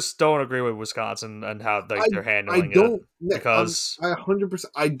 I just don't agree with Wisconsin and how they're handling it. Because I 100%.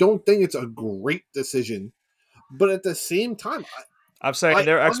 I don't think it's a great decision. But at the same time... I'm saying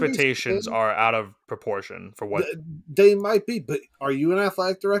their expectations are out of proportion for what... They might be, but are you an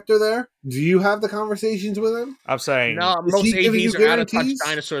athletic director there? Do you have the conversations with him? I'm saying... No, most AVs are out-of-touch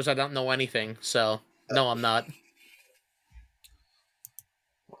dinosaurs. I don't know anything, so no, I'm not.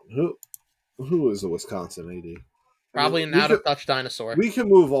 Who is a Wisconsin AD? Probably an out-of-touch dinosaur. We can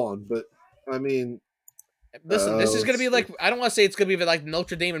move on, but, I mean... Listen, this is going to be I don't want to say it's going to be like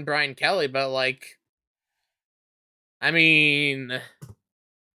Notre Dame and Brian Kelly, but I mean,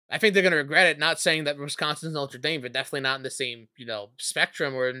 I think they're going to regret it. Not saying that Wisconsin's Notre Dame, but definitely not in the same,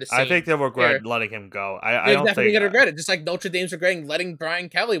 spectrum or in the same... I think they'll regret letting him go. They're definitely going to regret it. Just like Notre Dame's regretting letting Brian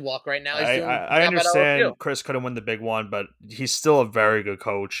Kelly walk right now. I understand Chris couldn't win the big one, but he's still a very good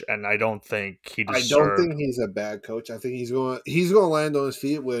coach, and I don't think he deserved... I don't think he's a bad coach. I think he's going to land on his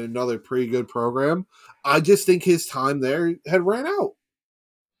feet with another pretty good program. I just think his time there had ran out.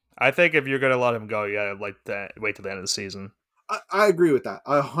 I think if you're going to let him go, you got to wait till the end of the season. I agree with that.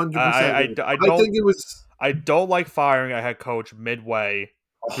 100%. I think it was... I don't like firing a head coach midway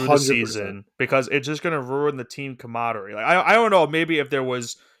through the 100%. season because it's just going to ruin the team camaraderie. Like I don't know, maybe if there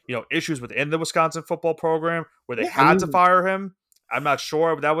was issues within the Wisconsin football program where they Yeah, had to fire him. I'm not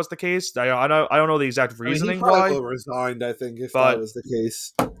sure if that was the case. I don't know the exact he reasoning probably why. would have resigned, I think, if But- that was the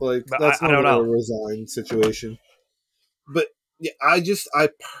case. Like, but that's I not don't a know. resign situation. But yeah, I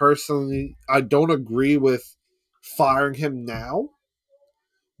personally, I don't agree with firing him now,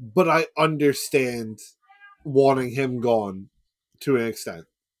 but I understand wanting him gone to an extent.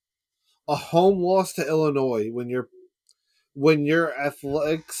 A home loss to Illinois when your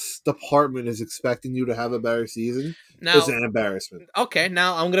athletics department is expecting you to have a better season Now, is an embarrassment. okay,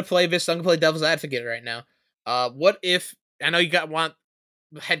 now I'm gonna play devil's advocate right now. What if I know you want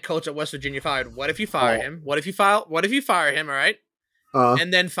head coach at West Virginia fired? What if you fire him? What if you fire him? All right,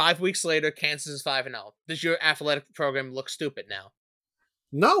 and then 5 weeks later, Kansas is 5-0. Does your athletic program look stupid now?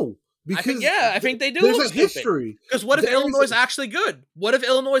 No, because I think they do. There's look a stupid. history. Because what if Illinois is actually good? What if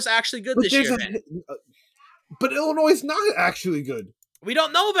Illinois is actually good this year? But Illinois is not actually good. We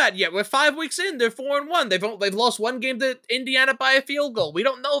don't know that yet. We're 5 weeks in. They're 4-1. They've lost one game to Indiana by a field goal. We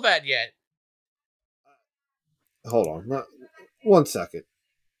don't know that yet. Hold on, 1 second.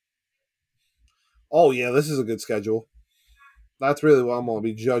 Oh yeah, this is a good schedule. That's really what I'm gonna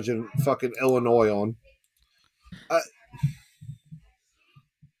be judging fucking Illinois on.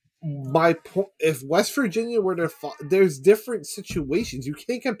 My point: if West Virginia were to, there's different situations. You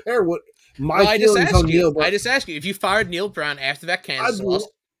can't compare what my feelings on Neil Brown. I just asked you if you fired Neil Brown after that Kansas loss.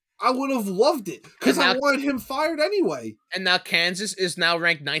 I would have loved it because I wanted him fired anyway. And now Kansas is now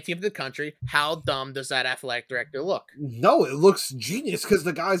ranked 19th in the country. How dumb does that athletic director look? No, it looks genius because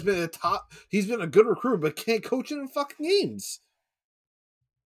the guy's been he's been a good recruiter, but can't coach in fucking games.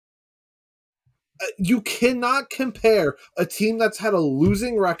 You cannot compare a team that's had a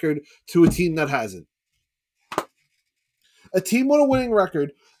losing record to a team that hasn't. A team with a winning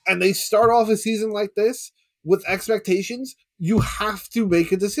record, and they start off a season like this with expectations, you have to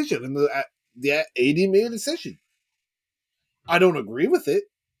make a decision. And the AD made a decision. I don't agree with it,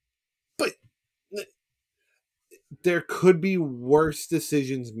 but there could be worse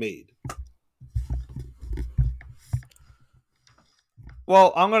decisions made.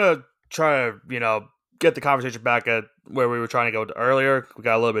 Well, I'm going to try to, get the conversation back at where we were trying to go earlier. We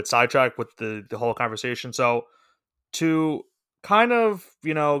got a little bit sidetracked with the whole conversation. So to kind of,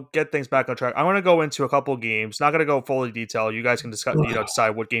 get things back on track, I want to go into a couple of games. Not going to go fully detailed. You guys can discuss,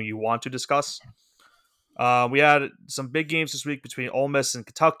 decide what game you want to discuss. We had some big games this week between Ole Miss and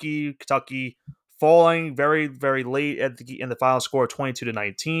Kentucky. Kentucky falling very, very late in the final score,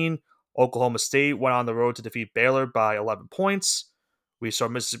 22-19. Oklahoma State went on the road to defeat Baylor by 11 points. We saw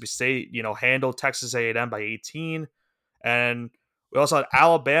Mississippi State, handle Texas A&M by 18. And we also had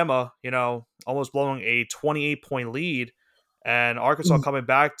Alabama, almost blowing a 28-point lead. And Arkansas coming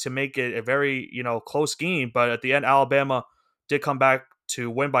back to make it a very, close game. But at the end, Alabama did come back to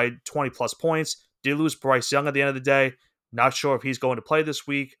win by 20-plus points. Did lose Bryce Young at the end of the day. Not sure if he's going to play this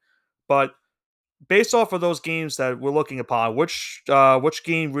week. But based off of those games that we're looking upon, which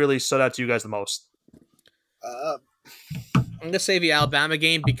game really stood out to you guys the most? I'm going to say the Alabama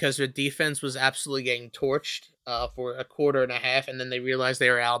game because their defense was absolutely getting torched for a quarter and a half, and then they realized they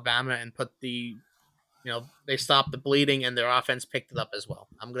were Alabama and put they stopped the bleeding, and their offense picked it up as well.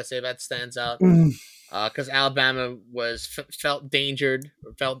 I'm going to say that stands out because Alabama felt dangered,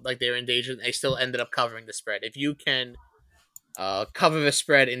 or felt like they were endangered, and they still ended up covering the spread. If you can cover the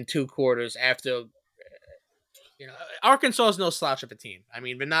spread in 2 quarters after, Arkansas is no slouch of a team. I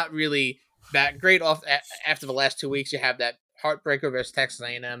mean, they're not really that great off after the last 2 weeks. You have that heartbreaker versus Texas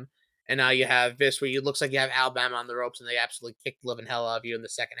A&M, and now you have this where it looks like you have Alabama on the ropes, and they absolutely kicked the living hell out of you in the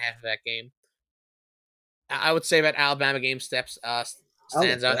second half of that game. I would say that Alabama game stands out.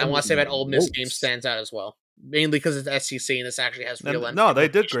 I want to say that Ole Miss game stands out as well, mainly because it's SEC and this actually has real. No, they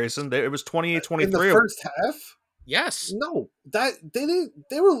did, Grayson. It was 28-23 in the first half. Yes. No, that they didn't.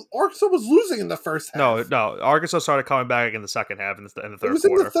 Arkansas was losing in the first half. No. Arkansas started coming back in the second half in the third quarter. It was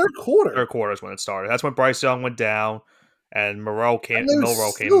in the third quarter. Third quarter is when it started. That's when Bryce Young went down, and Milroe came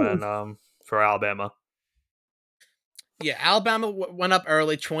in for Alabama. Yeah, Alabama went up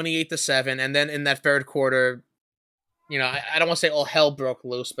early, 28-7, and then in that third quarter, I don't want to say all hell broke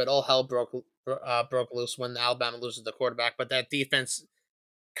loose, but all hell broke loose when Alabama loses the quarterback. But that defense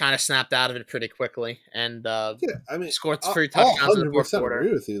kind of snapped out of it pretty quickly, and scored 3 touchdowns in the fourth quarter. I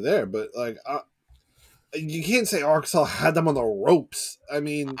agree with you there, but you can't say Arkansas had them on the ropes. I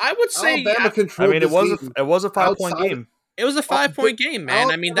mean, I would say Alabama controlled. It was a 5-point game. It was a 5-point game, man.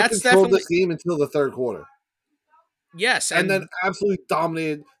 Alabama I mean, that's controlled definitely this game until the third quarter. Yes, and then absolutely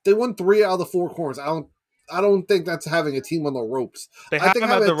dominated. They won 3 out of the 4 corners. I don't think that's having a team on the ropes. They I have think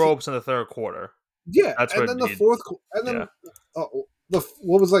him at the ropes in the third quarter. Yeah, That's and what then the he- fourth, and then yeah.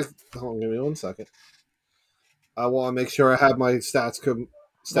 what was like? Hold on, give me 1 second. I want to make sure I have my stats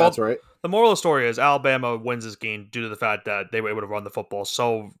Well, right. the moral of the story is Alabama wins this game due to the fact that they were able to run the football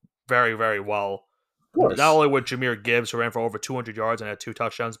so very, very well. Of course. Not only with Jahmyr Gibbs, who ran for over 200 yards and had 2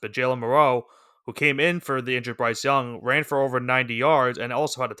 touchdowns, but Jalen Moreau, who came in for the injured Bryce Young, ran for over 90 yards and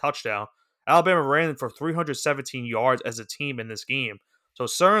also had a touchdown. Alabama ran for 317 yards as a team in this game. So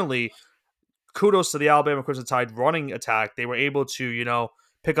certainly, kudos to the Alabama Crimson Tide running attack. They were able to,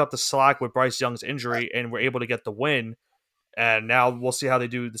 pick up the slack with Bryce Young's injury and were able to get the win. And now we'll see how they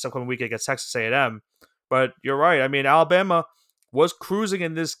do this upcoming week against Texas A&M. But you're right. I mean, Alabama was cruising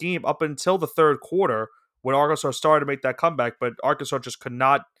in this game up until the third quarter when Arkansas started to make that comeback, but Arkansas just could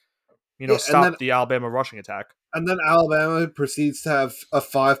not, stop the Alabama rushing attack. And then Alabama proceeds to have a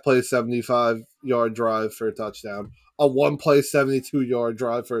 5-play 75-yard drive for a touchdown, a 1-play 72-yard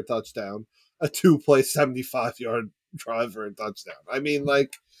drive for a touchdown, a 2-play 75-yard drive for a touchdown. I mean,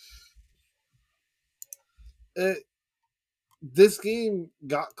 this game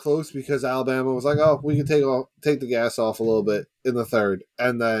got close because Alabama was like, "Oh, we can take the gas off a little bit in the third,"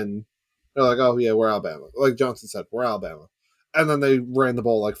 and then they're like, "Oh yeah, we're Alabama." Like Johnson said, we're Alabama, and then they ran the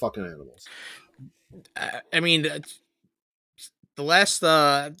ball like fucking animals. I mean, the last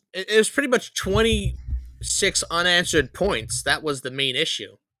it was pretty much 26 unanswered points. That was the main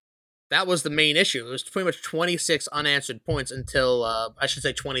issue. It was pretty much 26 unanswered points until I should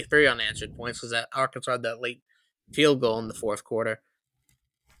say 23 unanswered points because that Arkansas had that late field goal in the fourth quarter.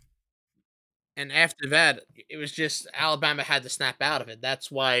 And after that, it was just Alabama had to snap out of it. That's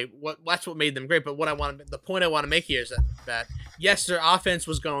what made them great. But the point I want to make here is that yes, their offense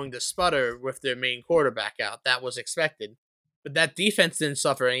was going to sputter with their main quarterback out. That was expected. But that defense didn't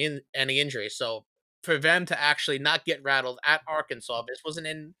suffer any injuries. So for them to actually not get rattled at Arkansas, this wasn't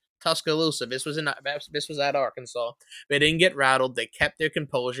in Tuscaloosa. This was at Arkansas. They didn't get rattled. They kept their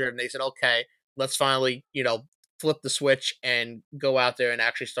composure and they said, "Okay, let's finally, flip the switch and go out there and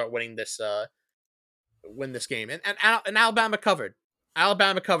actually start winning win this game." And Alabama covered.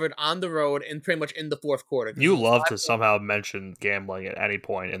 Alabama covered on the road and pretty much in the fourth quarter. You love to somehow mention gambling at any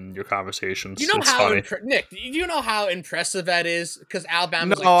point in your conversations. It's how funny. Nick? Do you know how impressive that is? Because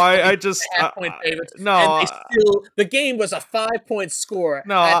Alabama. No, I just point favorites. No, and the game was a 5-point score.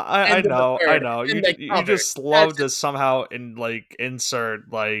 No, I know. You just love to somehow insert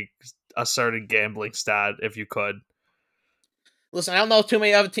a certain gambling stat if you could. Listen, I don't know too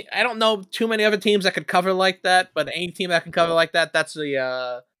many other teams that could cover like that, but any team that can cover like that, that's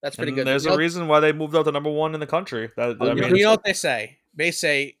pretty good. There's a reason why they moved up to number 1 in the country. You know what they say? They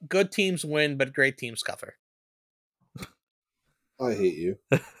say good teams win, but great teams cover. I hate you.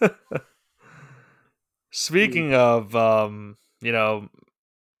 Speaking of,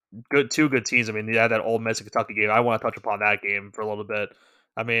 two good teams. I mean, you had that Ole Miss and Kentucky game. I want to touch upon that game for a little bit.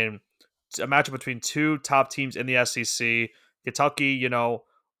 I mean, a matchup between two top teams in the SEC. Kentucky,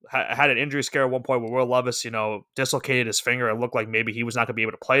 had an injury scare at one point where Will Levis, dislocated his finger. It looked like maybe he was not going to be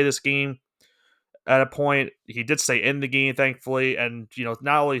able to play this game. At a point, he did stay in the game, thankfully, and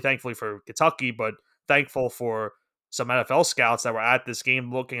not only thankfully for Kentucky, but thankful for some NFL scouts that were at this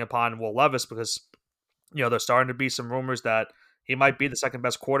game looking upon Will Levis because there's starting to be some rumors that he might be the second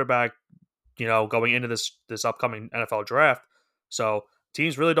best quarterback, going into this upcoming NFL draft. So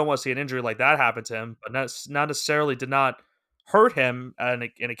teams really don't want to see an injury like that happen to him, but that's not necessarily did not hurt him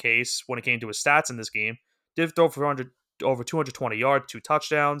in a case when it came to his stats in this game. Did throw for over 220 yards, 2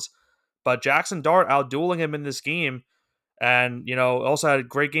 touchdowns, but Jackson Dart outdueling him in this game, and also had a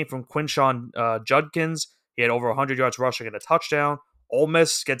great game from Quinshon Judkins. He had over 100 yards rushing and a touchdown. Ole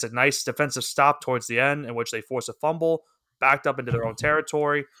Miss gets a nice defensive stop towards the end in which they force a fumble, backed up into their own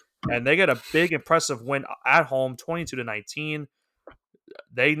territory, and they get a big, impressive win at home, 22-19.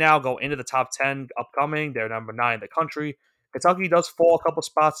 They now go into the top 10 upcoming. They're number 9 in the country. Kentucky does fall a couple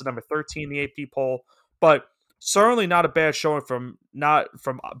spots to number 13 in the AP poll, but certainly not a bad showing from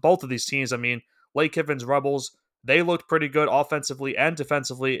both of these teams. I mean, Lake Kiffin's Rebels, they looked pretty good offensively and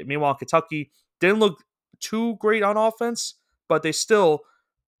defensively. Meanwhile, Kentucky didn't look too great on offense, but they still,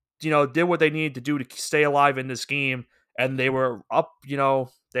 did what they needed to do to stay alive in this game. And they were up,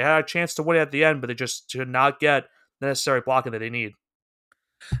 they had a chance to win at the end, but they just did not get the necessary blocking that they need.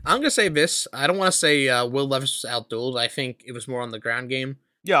 I'm going to say this. I don't want to say Will Levis was outdueled. I think it was more on the ground game.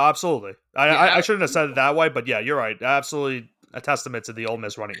 Yeah, absolutely. I shouldn't have said it that way, but yeah, you're right. Absolutely a testament to the Ole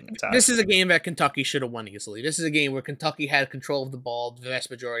Miss running attack. This is a game that Kentucky should have won easily. This is a game where Kentucky had control of the ball the vast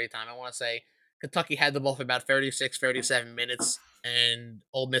majority of the time. I want to say Kentucky had the ball for about 36, 37 minutes, and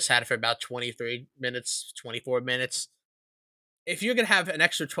Ole Miss had it for about 23 minutes, 24 minutes. If you're going to have an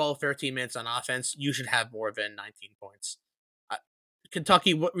extra 12, 13 minutes on offense, you should have more than 19 points. Uh,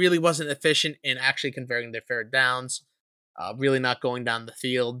 Kentucky really wasn't efficient in actually converting their third downs, really not going down the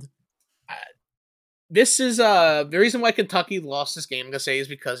field. This is the reason why Kentucky lost this game, I'm going to say, is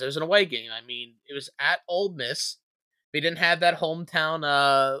because there's an away game. I mean, it was at Ole Miss. They didn't have that hometown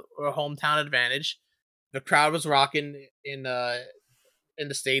advantage. The crowd was rocking in the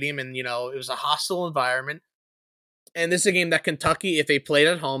stadium, and it was a hostile environment. And this is a game that Kentucky, if they played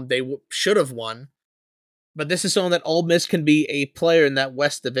at home, they should have won. But this is showing that Ole Miss can be a player in that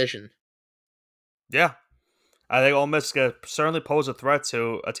West Division. Yeah, I think Ole Miss could certainly pose a threat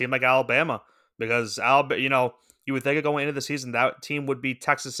to a team like Alabama because you would think of going into the season that team would be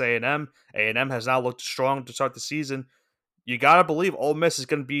Texas A&M. A&M has now looked strong to start the season. You gotta believe Ole Miss is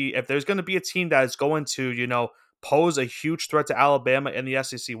going to be, if there's going to be a team that is going to pose a huge threat to Alabama in the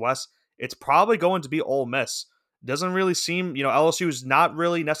SEC West, it's probably going to be Ole Miss. It doesn't really seem LSU is not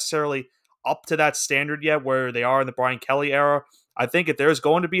really necessarily up to that standard yet where they are in the Brian Kelly era. I think if there's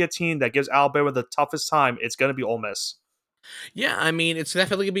going to be a team that gives Alabama the toughest time, it's going to be Ole Miss. Yeah, I mean, it's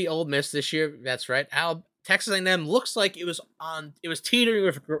definitely gonna be Ole Miss this year. That's right. Texas A&M looks like it was teetering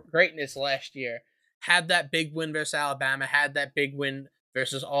with greatness last year. Had that big win versus Alabama. Had that big win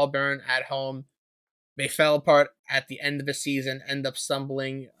versus Auburn at home. They fell apart at the end of the season. End up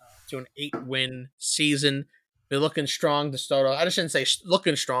stumbling to an 8-win season. They're looking strong to start off. I just shouldn't say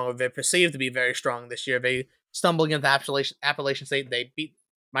looking strong. They're perceived to be very strong this year. They stumbled against Appalachian State. They beat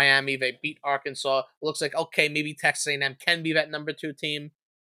Miami. They beat Arkansas. It looks like, okay, maybe Texas A&M can be that number 2 team.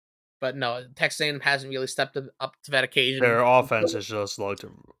 But no, Texas A&M hasn't really stepped up to that occasion. Their offense has just looked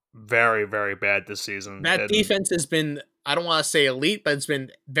very, very bad this season. That defense has been, I don't want to say elite, but it's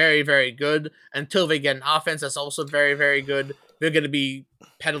been very, very good. Until they get an offense that's also very, very good, they're going to be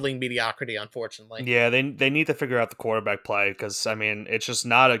peddling mediocrity, unfortunately. Yeah, they need to figure out the quarterback play because it's just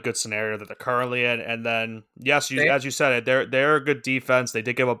not a good scenario that they're currently in. And then yes, as you said, they're a good defense. They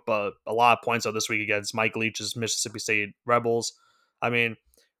did give up a lot of points this week against Mike Leach's Mississippi State Rebels.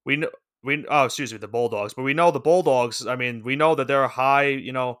 We know the Bulldogs, but we know the Bulldogs. We know that they're a high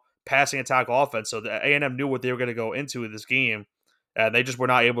passing attack offense. So the A&M knew what they were going to go into this game, and they just were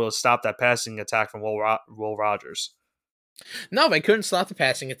not able to stop that passing attack from Will Rogers. No, they couldn't stop the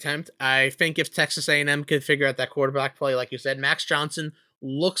passing attempt. I think if Texas A&M could figure out that quarterback play, like you said, Max Johnson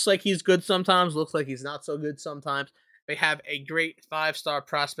looks like he's good sometimes, looks like he's not so good sometimes. They have a great 5-star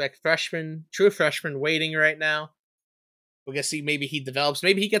prospect true freshman waiting right now. We're going to see maybe he develops.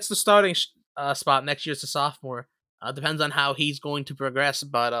 Maybe he gets the starting spot next year as a sophomore. Depends on how he's going to progress,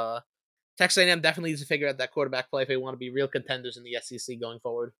 but Texas A&M definitely needs to figure out that quarterback play if they want to be real contenders in the SEC going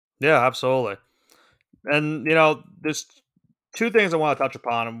forward. Yeah, absolutely. And, there's 2 things I want to touch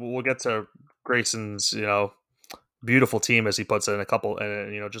upon, and we'll get to Grayson's, beautiful team, as he puts it,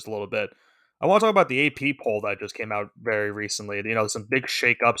 in just a little bit. I want to talk about the AP poll that just came out very recently. Some big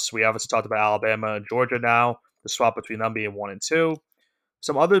shakeups. We obviously talked about Alabama and Georgia now, the swap between them being 1 and 2.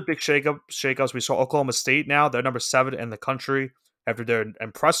 Some other big shakeups. We saw Oklahoma State now. They're number 7 in the country after their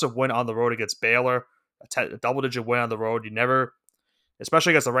impressive win on the road against Baylor, a double-digit win on the road. You never,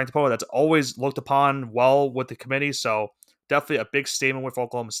 especially against a ranked opponent that's always looked upon well with the committee. So definitely a big statement with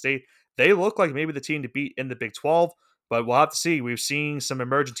Oklahoma State. They look like maybe the team to beat in the Big 12, but we'll have to see. We've seen some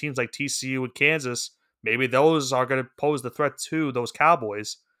emerging teams like TCU and Kansas. Maybe those are going to pose the threat to those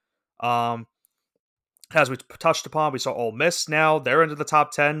Cowboys. As we touched upon, we saw Ole Miss now. They're into the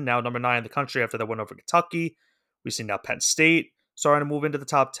top 10, now number 9 in the country after they win over Kentucky. We've seen now Penn State starting to move into the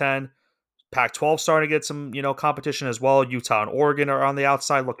top 10. Pac-12 starting to get some, competition as well. Utah and Oregon are on the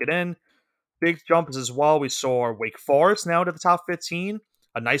outside looking in. Big jumps as well. We saw Wake Forest now to the top 15.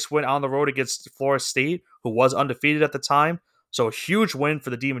 A nice win on the road against Florida State, who was undefeated at the time. So a huge win for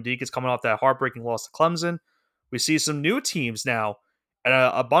the Demon Deacons coming off that heartbreaking loss to Clemson. We see some new teams now, and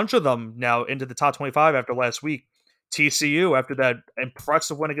a bunch of them now into the top 25 after last week. TCU, after that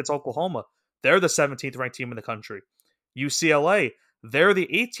impressive win against Oklahoma, they're the 17th ranked team in the country. UCLA, they're the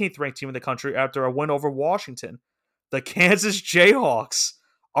 18th ranked team in the country after a win over Washington. The Kansas Jayhawks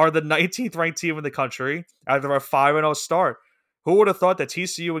are the 19th ranked team in the country after a 5-0 start. Who would have thought that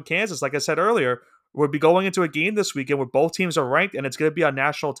TCU and Kansas, like I said earlier, would be going into a game this weekend where both teams are ranked and it's going to be on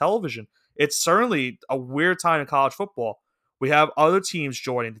national television? It's certainly a weird time in college football. We have other teams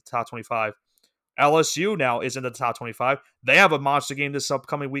joining the top 25. LSU now is in the top 25. They have a monster game this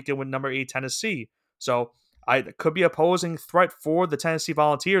upcoming weekend with number 8 Tennessee. So it could be a posing threat for the Tennessee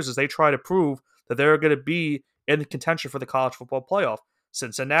Volunteers as they try to prove that they're going to be in contention for the college football playoff.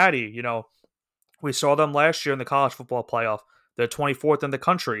 Cincinnati, We saw them last year in the college football playoff. They're 24th in the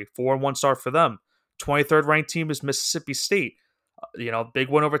country, 4-1 start for them. 23rd ranked team is Mississippi State. Big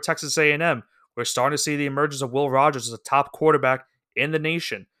win over Texas A&M. We're starting to see the emergence of Will Rogers as a top quarterback in the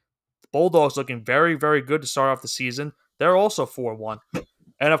nation. The Bulldogs looking very, very good to start off the season. They're also 4-1.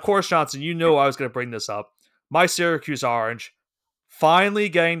 And of course, Johnson, you knew I was going to bring this up. My Syracuse Orange finally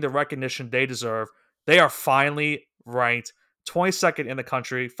getting the recognition they deserve. They are finally ranked 22nd in the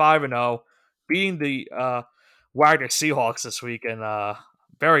country, 5-0, beating the Wagner Seahawks this week in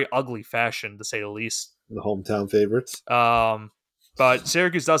very ugly fashion, to say the least. The hometown favorites. But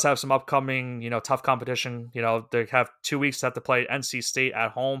Syracuse does have some upcoming, tough competition. They have 2 weeks to have to play NC State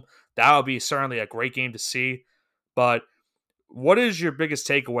at home. That would be certainly a great game to see. But what is your biggest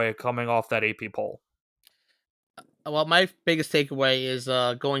takeaway coming off that AP poll? Well, my biggest takeaway is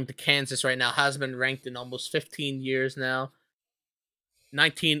going to Kansas right now. Has been ranked in almost 15 years now.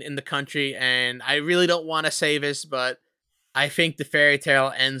 19 in the country, and I really don't want to say this, but I think the fairy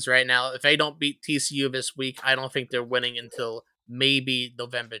tale ends right now. If they don't beat TCU this week, I don't think they're winning until maybe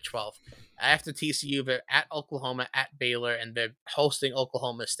November 12th. After TCU, they're at Oklahoma, at Baylor, and they're hosting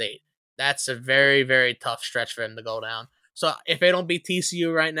Oklahoma State. That's a very, very tough stretch for them to go down. So if they don't beat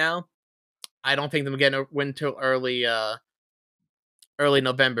TCU right now, I don't think they're going to win till early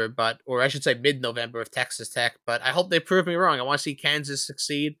November, or I should say mid-November with Texas Tech. But I hope they prove me wrong. I want to see Kansas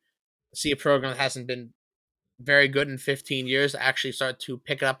succeed, see a program that hasn't been very good in 15 years actually start to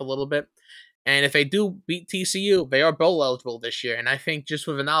pick it up a little bit. And if they do beat TCU, they are bowl eligible this year. And I think just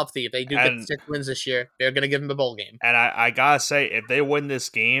with a novelty, if they do get 6 wins this year, they're going to give them a bowl game. And I got to say, if they win this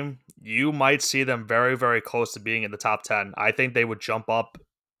game, you might see them very, very close to being in the top 10. I think they would jump up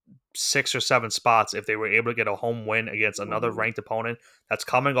 6 or 7 spots if they were able to get a home win against another ranked opponent that's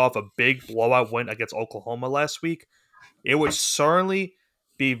coming off a big blowout win against Oklahoma last week. It would certainly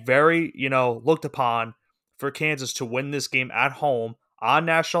be very, looked upon for Kansas to win this game at home on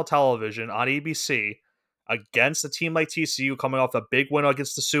national television on ABC against a team like TCU coming off a big win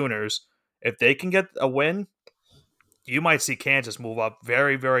against the Sooners. If they can get a win, you might see Kansas move up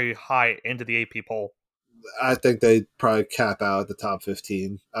very, very high into the AP poll. I think they probably cap out at the top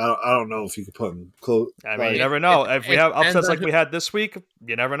 15. I don't know if you could put them close. I mean, you never know. If we have upsets like we had this week,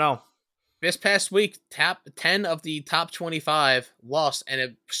 you never know. This past week, top 10 of the top 25 lost, and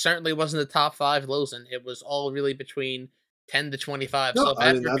it certainly wasn't the top 5 losing. It was all really between 10 to 25. No, So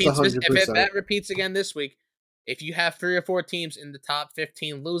if that repeats again this week, if you have 3 or 4 teams in the top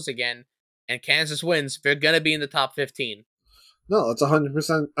 15 lose again, and Kansas wins, they're going to be in the top 15. No, that's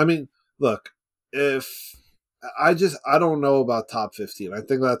 100%. I mean, look, if I don't know about top 15. I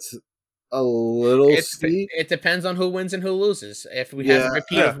think that's a little steep. It depends on who wins and who loses. If we have a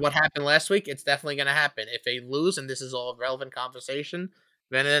repeat of what happened last week, it's definitely going to happen. If they lose, and this is all relevant conversation,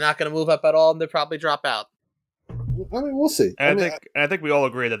 then they're not going to move up at all, and they'll probably drop out. I mean, we'll see. And I think we all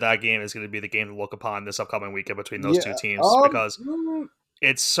agree that game is going to be the game to look upon this upcoming weekend between those two teams because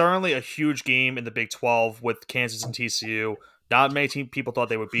it's certainly a huge game in the Big 12 with Kansas and TCU. Not many people thought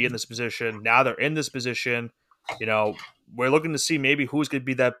they would be in this position. Now they're in this position. We're looking to see maybe who's going to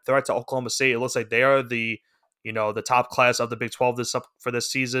be that threat to Oklahoma State. It looks like they are the top class of the Big 12 for this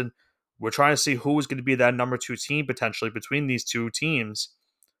season. We're trying to see who is going to be that number 2 team potentially between these two teams.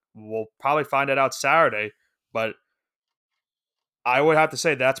 We'll probably find it out Saturday, but I would have to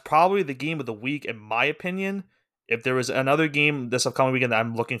say that's probably the game of the week in my opinion. If there was another game this upcoming weekend that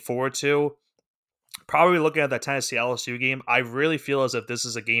I'm looking forward to, probably looking at that Tennessee LSU game, I really feel as if this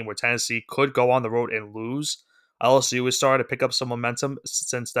is a game where Tennessee could go on the road and lose. LSU is starting to pick up some momentum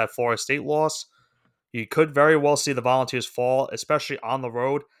since that Florida State loss. You could very well see the Volunteers fall, especially on the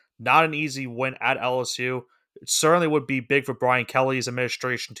road. Not an easy win at LSU. It certainly would be big for Brian Kelly's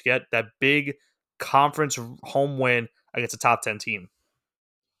administration to get that big conference home win against a top 10 team.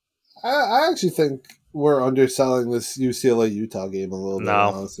 I actually think we're underselling this UCLA-Utah game a little bit.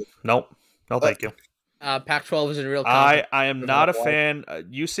 Honestly. No, thank you. Pac-12 is a real. I am not a fan.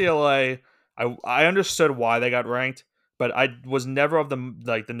 UCLA. I understood why they got ranked, but I was never of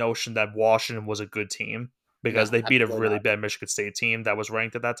the notion that Washington was a good team because they beat a really bad Michigan State team that was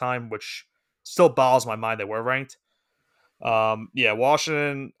ranked at that time, which still boggles my mind they were ranked.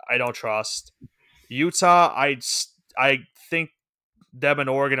 Washington I don't trust. Utah, I think them and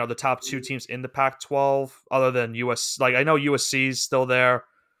Oregon are the top 2 teams in the Pac-12, other than US. Like I know USC's still there.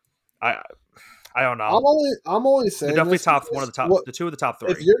 I don't know. I'm only saying they're definitely one of the top, the 2 of the top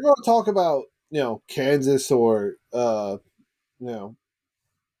 3. If you're going to talk about Kansas or TCU.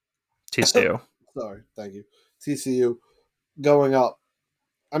 Sorry, thank you. TCU going up.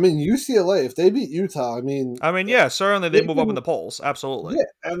 I mean UCLA. If they beat Utah, I mean, yeah, certainly they move up in the polls. Absolutely.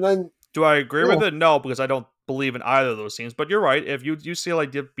 Yeah, and then Do I agree No. with it? No, because I don't believe in either of those teams. But you're right. If UCLA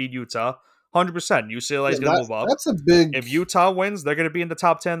did beat Utah, 100%, UCLA is Yeah, going to move up. that's a big. If Utah wins, they're going to be in the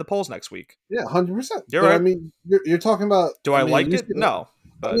top 10 in the polls next week. Yeah, 100%. You're But right. I mean, you're talking about. Do I mean, like it? UCLA No.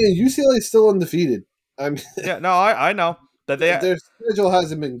 But UCLA is still undefeated. I mean, yeah, no, I know that they. their schedule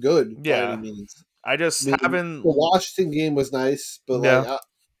hasn't been good by any Yeah, means. I just I mean, haven't. the Washington game was nice, but Yeah. like,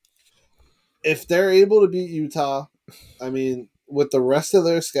 if they're able to beat Utah, I mean, with the rest of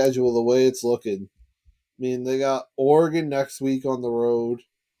their schedule, the way it's looking, I mean, they got Oregon next week on the road.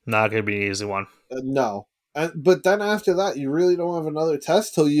 Not going to be an easy one. No, but then after that, you really don't have another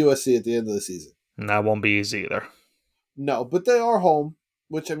test till USC at the end of the season. And that won't be easy either. No, but they are home,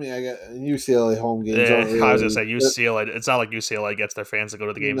 which I mean, I get UCLA home games. Yeah, Really, I was going to say UCLA. It's not like UCLA gets their fans to go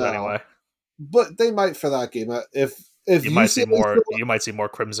to the games No. anyway. But they might for that game. If You might see UCLA more. still- You might see more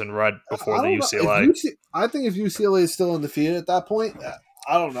Crimson Red before I the don't know. UCLA. I think if UCLA is still undefeated at that point,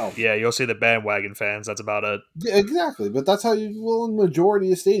 I don't know. Yeah, you'll see the bandwagon fans. That's about it. Yeah, exactly. But that's how you will in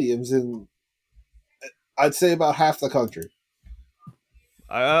majority of stadiums, and I'd say about half the country.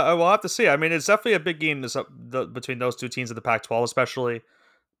 I will have to see. I mean, it's definitely a big game between those two teams in the Pac-12, especially.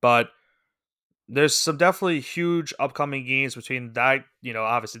 But there's some definitely huge upcoming games between that. You know,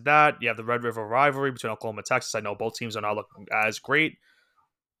 obviously that you have the Red River rivalry between Oklahoma and Texas. I know both teams are not looking as great,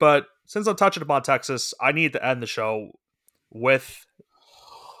 but since I'm touching upon Texas, I need to end the show with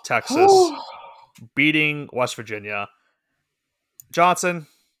Texas beating West Virginia. Johnson,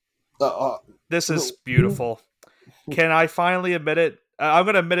 this is beautiful. Can I finally admit it? I'm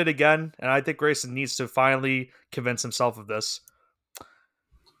going to admit it again, and I think Grayson needs to finally convince himself of this.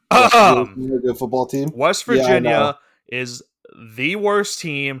 A good football team. West Virginia is the worst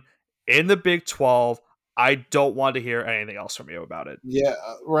team in the Big 12. I don't want to hear anything else from you about it. Yeah,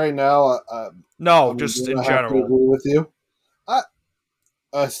 right now. No, just in general. Agree with you.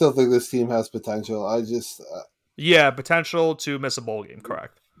 I still think this team has potential. I just. Yeah, potential to miss a bowl game.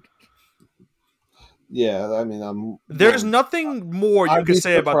 Correct. Yeah, I mean, There's nothing more you can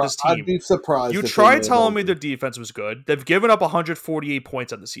say about this team. I'd be surprised. You tried telling me their defense was good. They've given up 148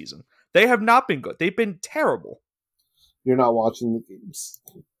 points on the season. They have not been good. They've been terrible. You're not watching the games.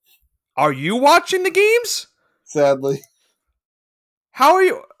 Are you watching the games? Sadly. How are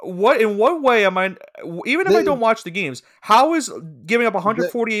you? In what way am I? Even if I don't watch the games, how is giving up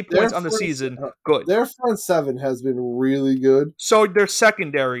 148 points on the season good? Their front seven has been really good. So their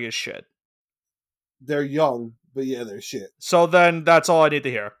secondary is shit. They're young, but yeah, they're shit. So then that's all I need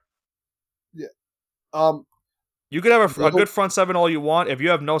to hear. Yeah. You could have a good front seven all you want. If you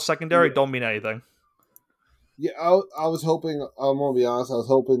have no secondary, don't mean anything. Yeah, I was hoping. I'm gonna be honest. I was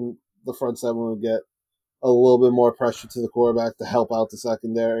hoping the front seven would get a little bit more pressure to the quarterback to help out the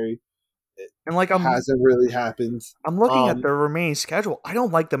secondary. And like hasn't really happened. I'm looking at their remaining schedule. I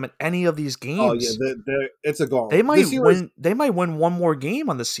don't like them in any of these games. Oh yeah, it's a gauntlet. They might win. They might win one more game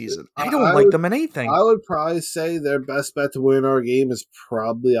on the season. I don't like them in anything. I would probably say their best bet to win our game is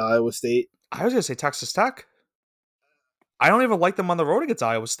probably Iowa State. I was gonna say Texas Tech. I don't even like them on the road against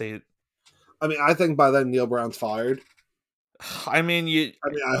Iowa State. I mean, I think by then Neil Brown's fired. I mean, you'd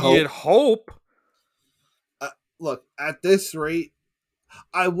hope. Look, at this rate,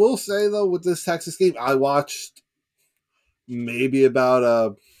 I will say, though, with this Texas game, I watched maybe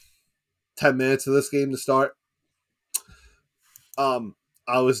about 10 minutes of this game to start. I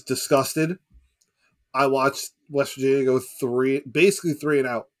was disgusted. I watched West Virginia go basically 3 and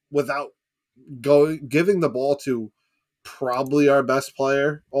out without giving the ball to probably our best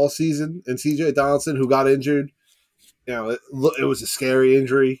player all season, and CJ Donaldson, who got injured. You know, it was a scary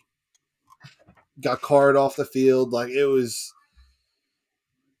injury. Got carted off the field. Like, it was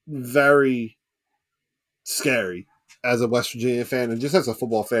very scary as a West Virginia fan and just as a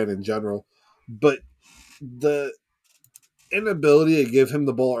football fan in general. But the inability to give him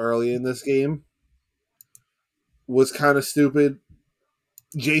the ball early in this game was kind of stupid.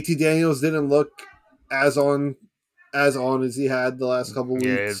 JT Daniels didn't look as on as he had the last couple weeks.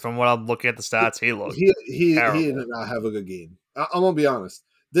 Yeah, from what I'm looking at the stats, he looked he did not have a good game. I'm gonna be honest.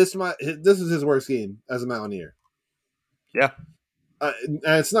 This is his worst game as a Mountaineer. Yeah, and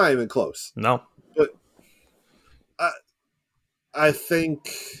it's not even close. No, but I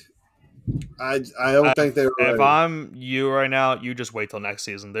think I don't think they were. If I'm you right now, you just wait till next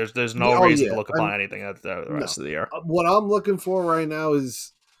season. There's no reason to look upon anything at the rest of the year. What I'm looking for right now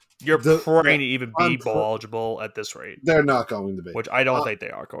is you're praying to even be bowl eligible at this rate. They're not going to be, which I don't think they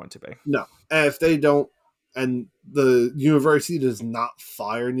are going to be. No, and if they don't, and the university does not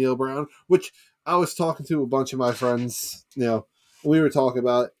fire Neil Brown, which I was talking to a bunch of my friends. You know, we were talking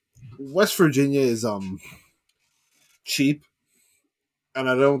about West Virginia is cheap.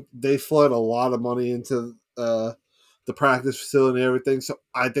 and they flood a lot of money into the practice facility and everything. So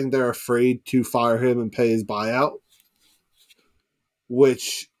I think they're afraid to fire him and pay his buyout,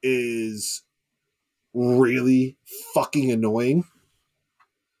 which is really fucking annoying.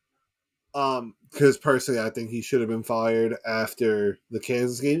 Because personally, I think he should have been fired after the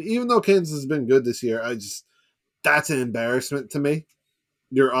Kansas game. Even though Kansas has been good this year, that's an embarrassment to me.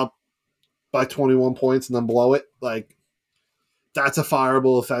 You're up by 21 points and then blow it. Like, that's a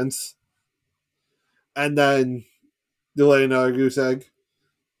fireable offense. And then delay another goose egg.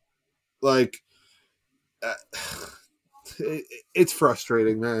 Like, it's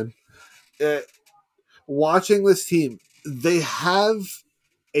frustrating, man. Watching this team, they have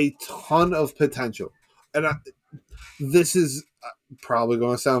a ton of potential. And this is probably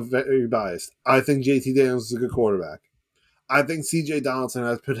going to sound very biased. I think JT Daniels is a good quarterback. I think CJ Donaldson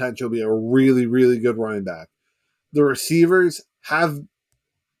has potential to be a really, really good running back. The receivers have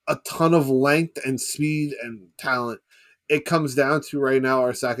a ton of length and speed and talent. It comes down to right now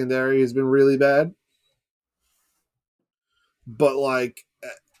our secondary has been really bad. But, like,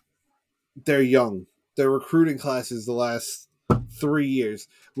 they're young. Their recruiting classes the last 3 years,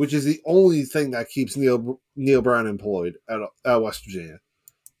 which is the only thing that keeps Neil Brown employed at West Virginia.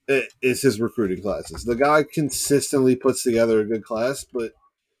 It is his recruiting classes. The guy consistently puts together a good class, but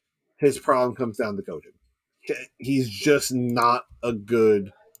his problem comes down to coaching. He's just not a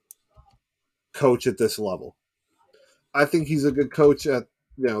good coach at this level. I think he's a good coach at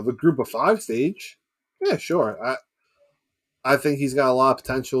the group of 5 stage. Yeah, sure. I think he's got a lot of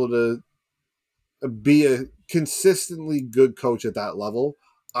potential to be a consistently good coach at that level.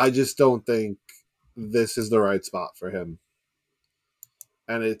 I just don't think this is the right spot for him.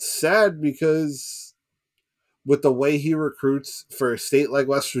 And it's sad because with the way he recruits for a state like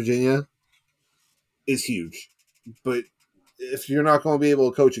West Virginia is huge. But if you're not going to be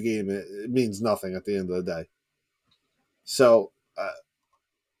able to coach a game, it means nothing at the end of the day. So, I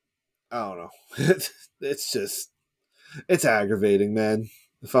don't know. It's aggravating, man,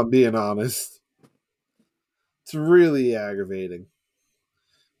 if I'm being honest. It's really aggravating.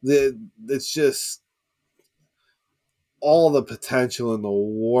 It's just all the potential in the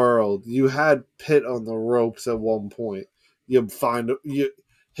world. You had Pitt on the ropes at one point.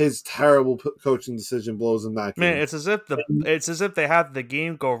 His terrible coaching decision blows him that game. Man, it's as if they had the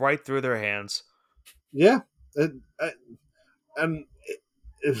game go right through their hands. Yeah, I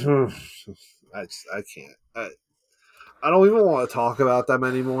can't. I don't even want to talk about them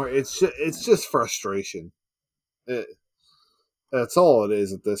anymore. It's just frustration. That's all it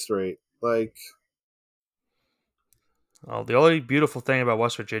is at this rate. Like, well, the only beautiful thing about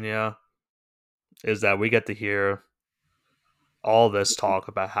West Virginia is that we get to hear all this talk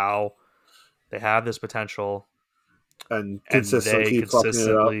about how they have this potential and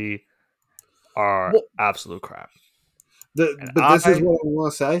consistently are absolute crap. But this is what I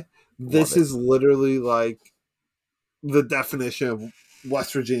want to say. This is literally like the definition of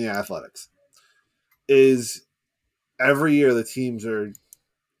West Virginia athletics. Is every year the teams are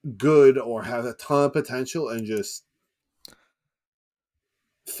good or have a ton of potential and just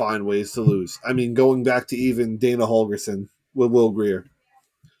find ways to lose. I mean, going back to even Dana Holgorsen with Will Grier.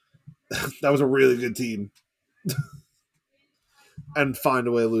 That was a really good team. And find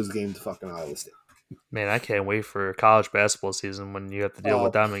a way to lose a game to fucking Iowa State. Man, I can't wait for college basketball season when you have to deal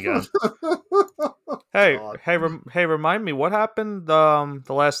with them again. Hey, remind me, what happened the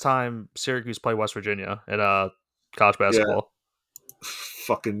last time Syracuse played West Virginia in college basketball? Yeah.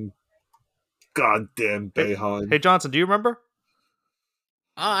 Fucking goddamn Boeheim. Hey, Johnson, do you remember?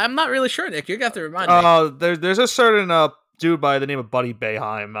 I'm not really sure, Nick. You're going to have to remind me. There's a certain dude by the name of Buddy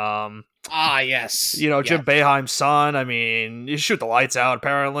Boeheim. Yes. Jim Boeheim's son. I mean, you shoot the lights out,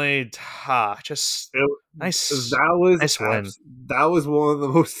 apparently. Nice. Nice win. That was one of the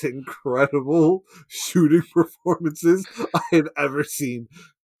most incredible shooting performances I had ever seen.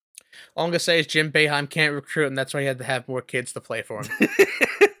 All I'm going to say is Jim Boeheim can't recruit, and that's why he had to have more kids to play for him.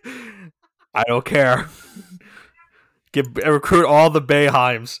 I don't care. Recruit all the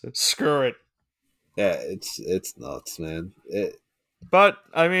Boeheims. Screw it. Yeah, it's nuts, man. But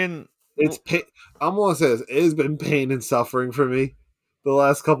I mean, it's pain. I'm gonna say this. It has been pain and suffering for me the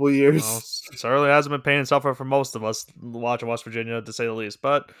last couple of years. Well, it certainly hasn't been pain and suffering for most of us watching West Virginia, to say the least.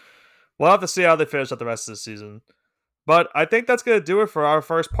 But we'll have to see how they finish out the rest of the season. But I think that's going to do it for our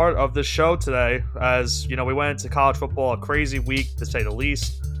first part of the show today. As we went into college football, a crazy week to say the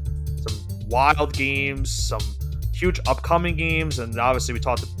least. Some wild games, some huge upcoming games, and obviously we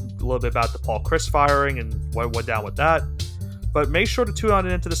talked a little bit about the Paul Chryst firing and what went down with that. But make sure to tune on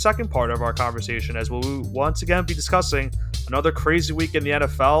into the second part of our conversation, as we'll once again be discussing Another crazy week in the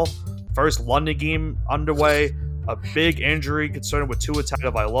NFL. First London game underway. A big injury concern with Tua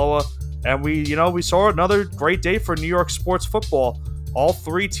Tagovailoa. And we saw another great day for New York sports football. All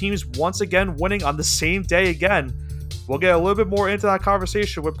three teams once again winning on the same day again. We'll get a little bit more into that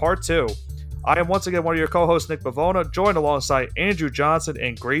conversation with part 2. I am once again one of your co-hosts, Nick Bavona, joined alongside Andrew Johnson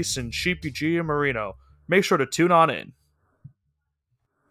and Grayson Sheepy G. Marino. Make sure to tune on in.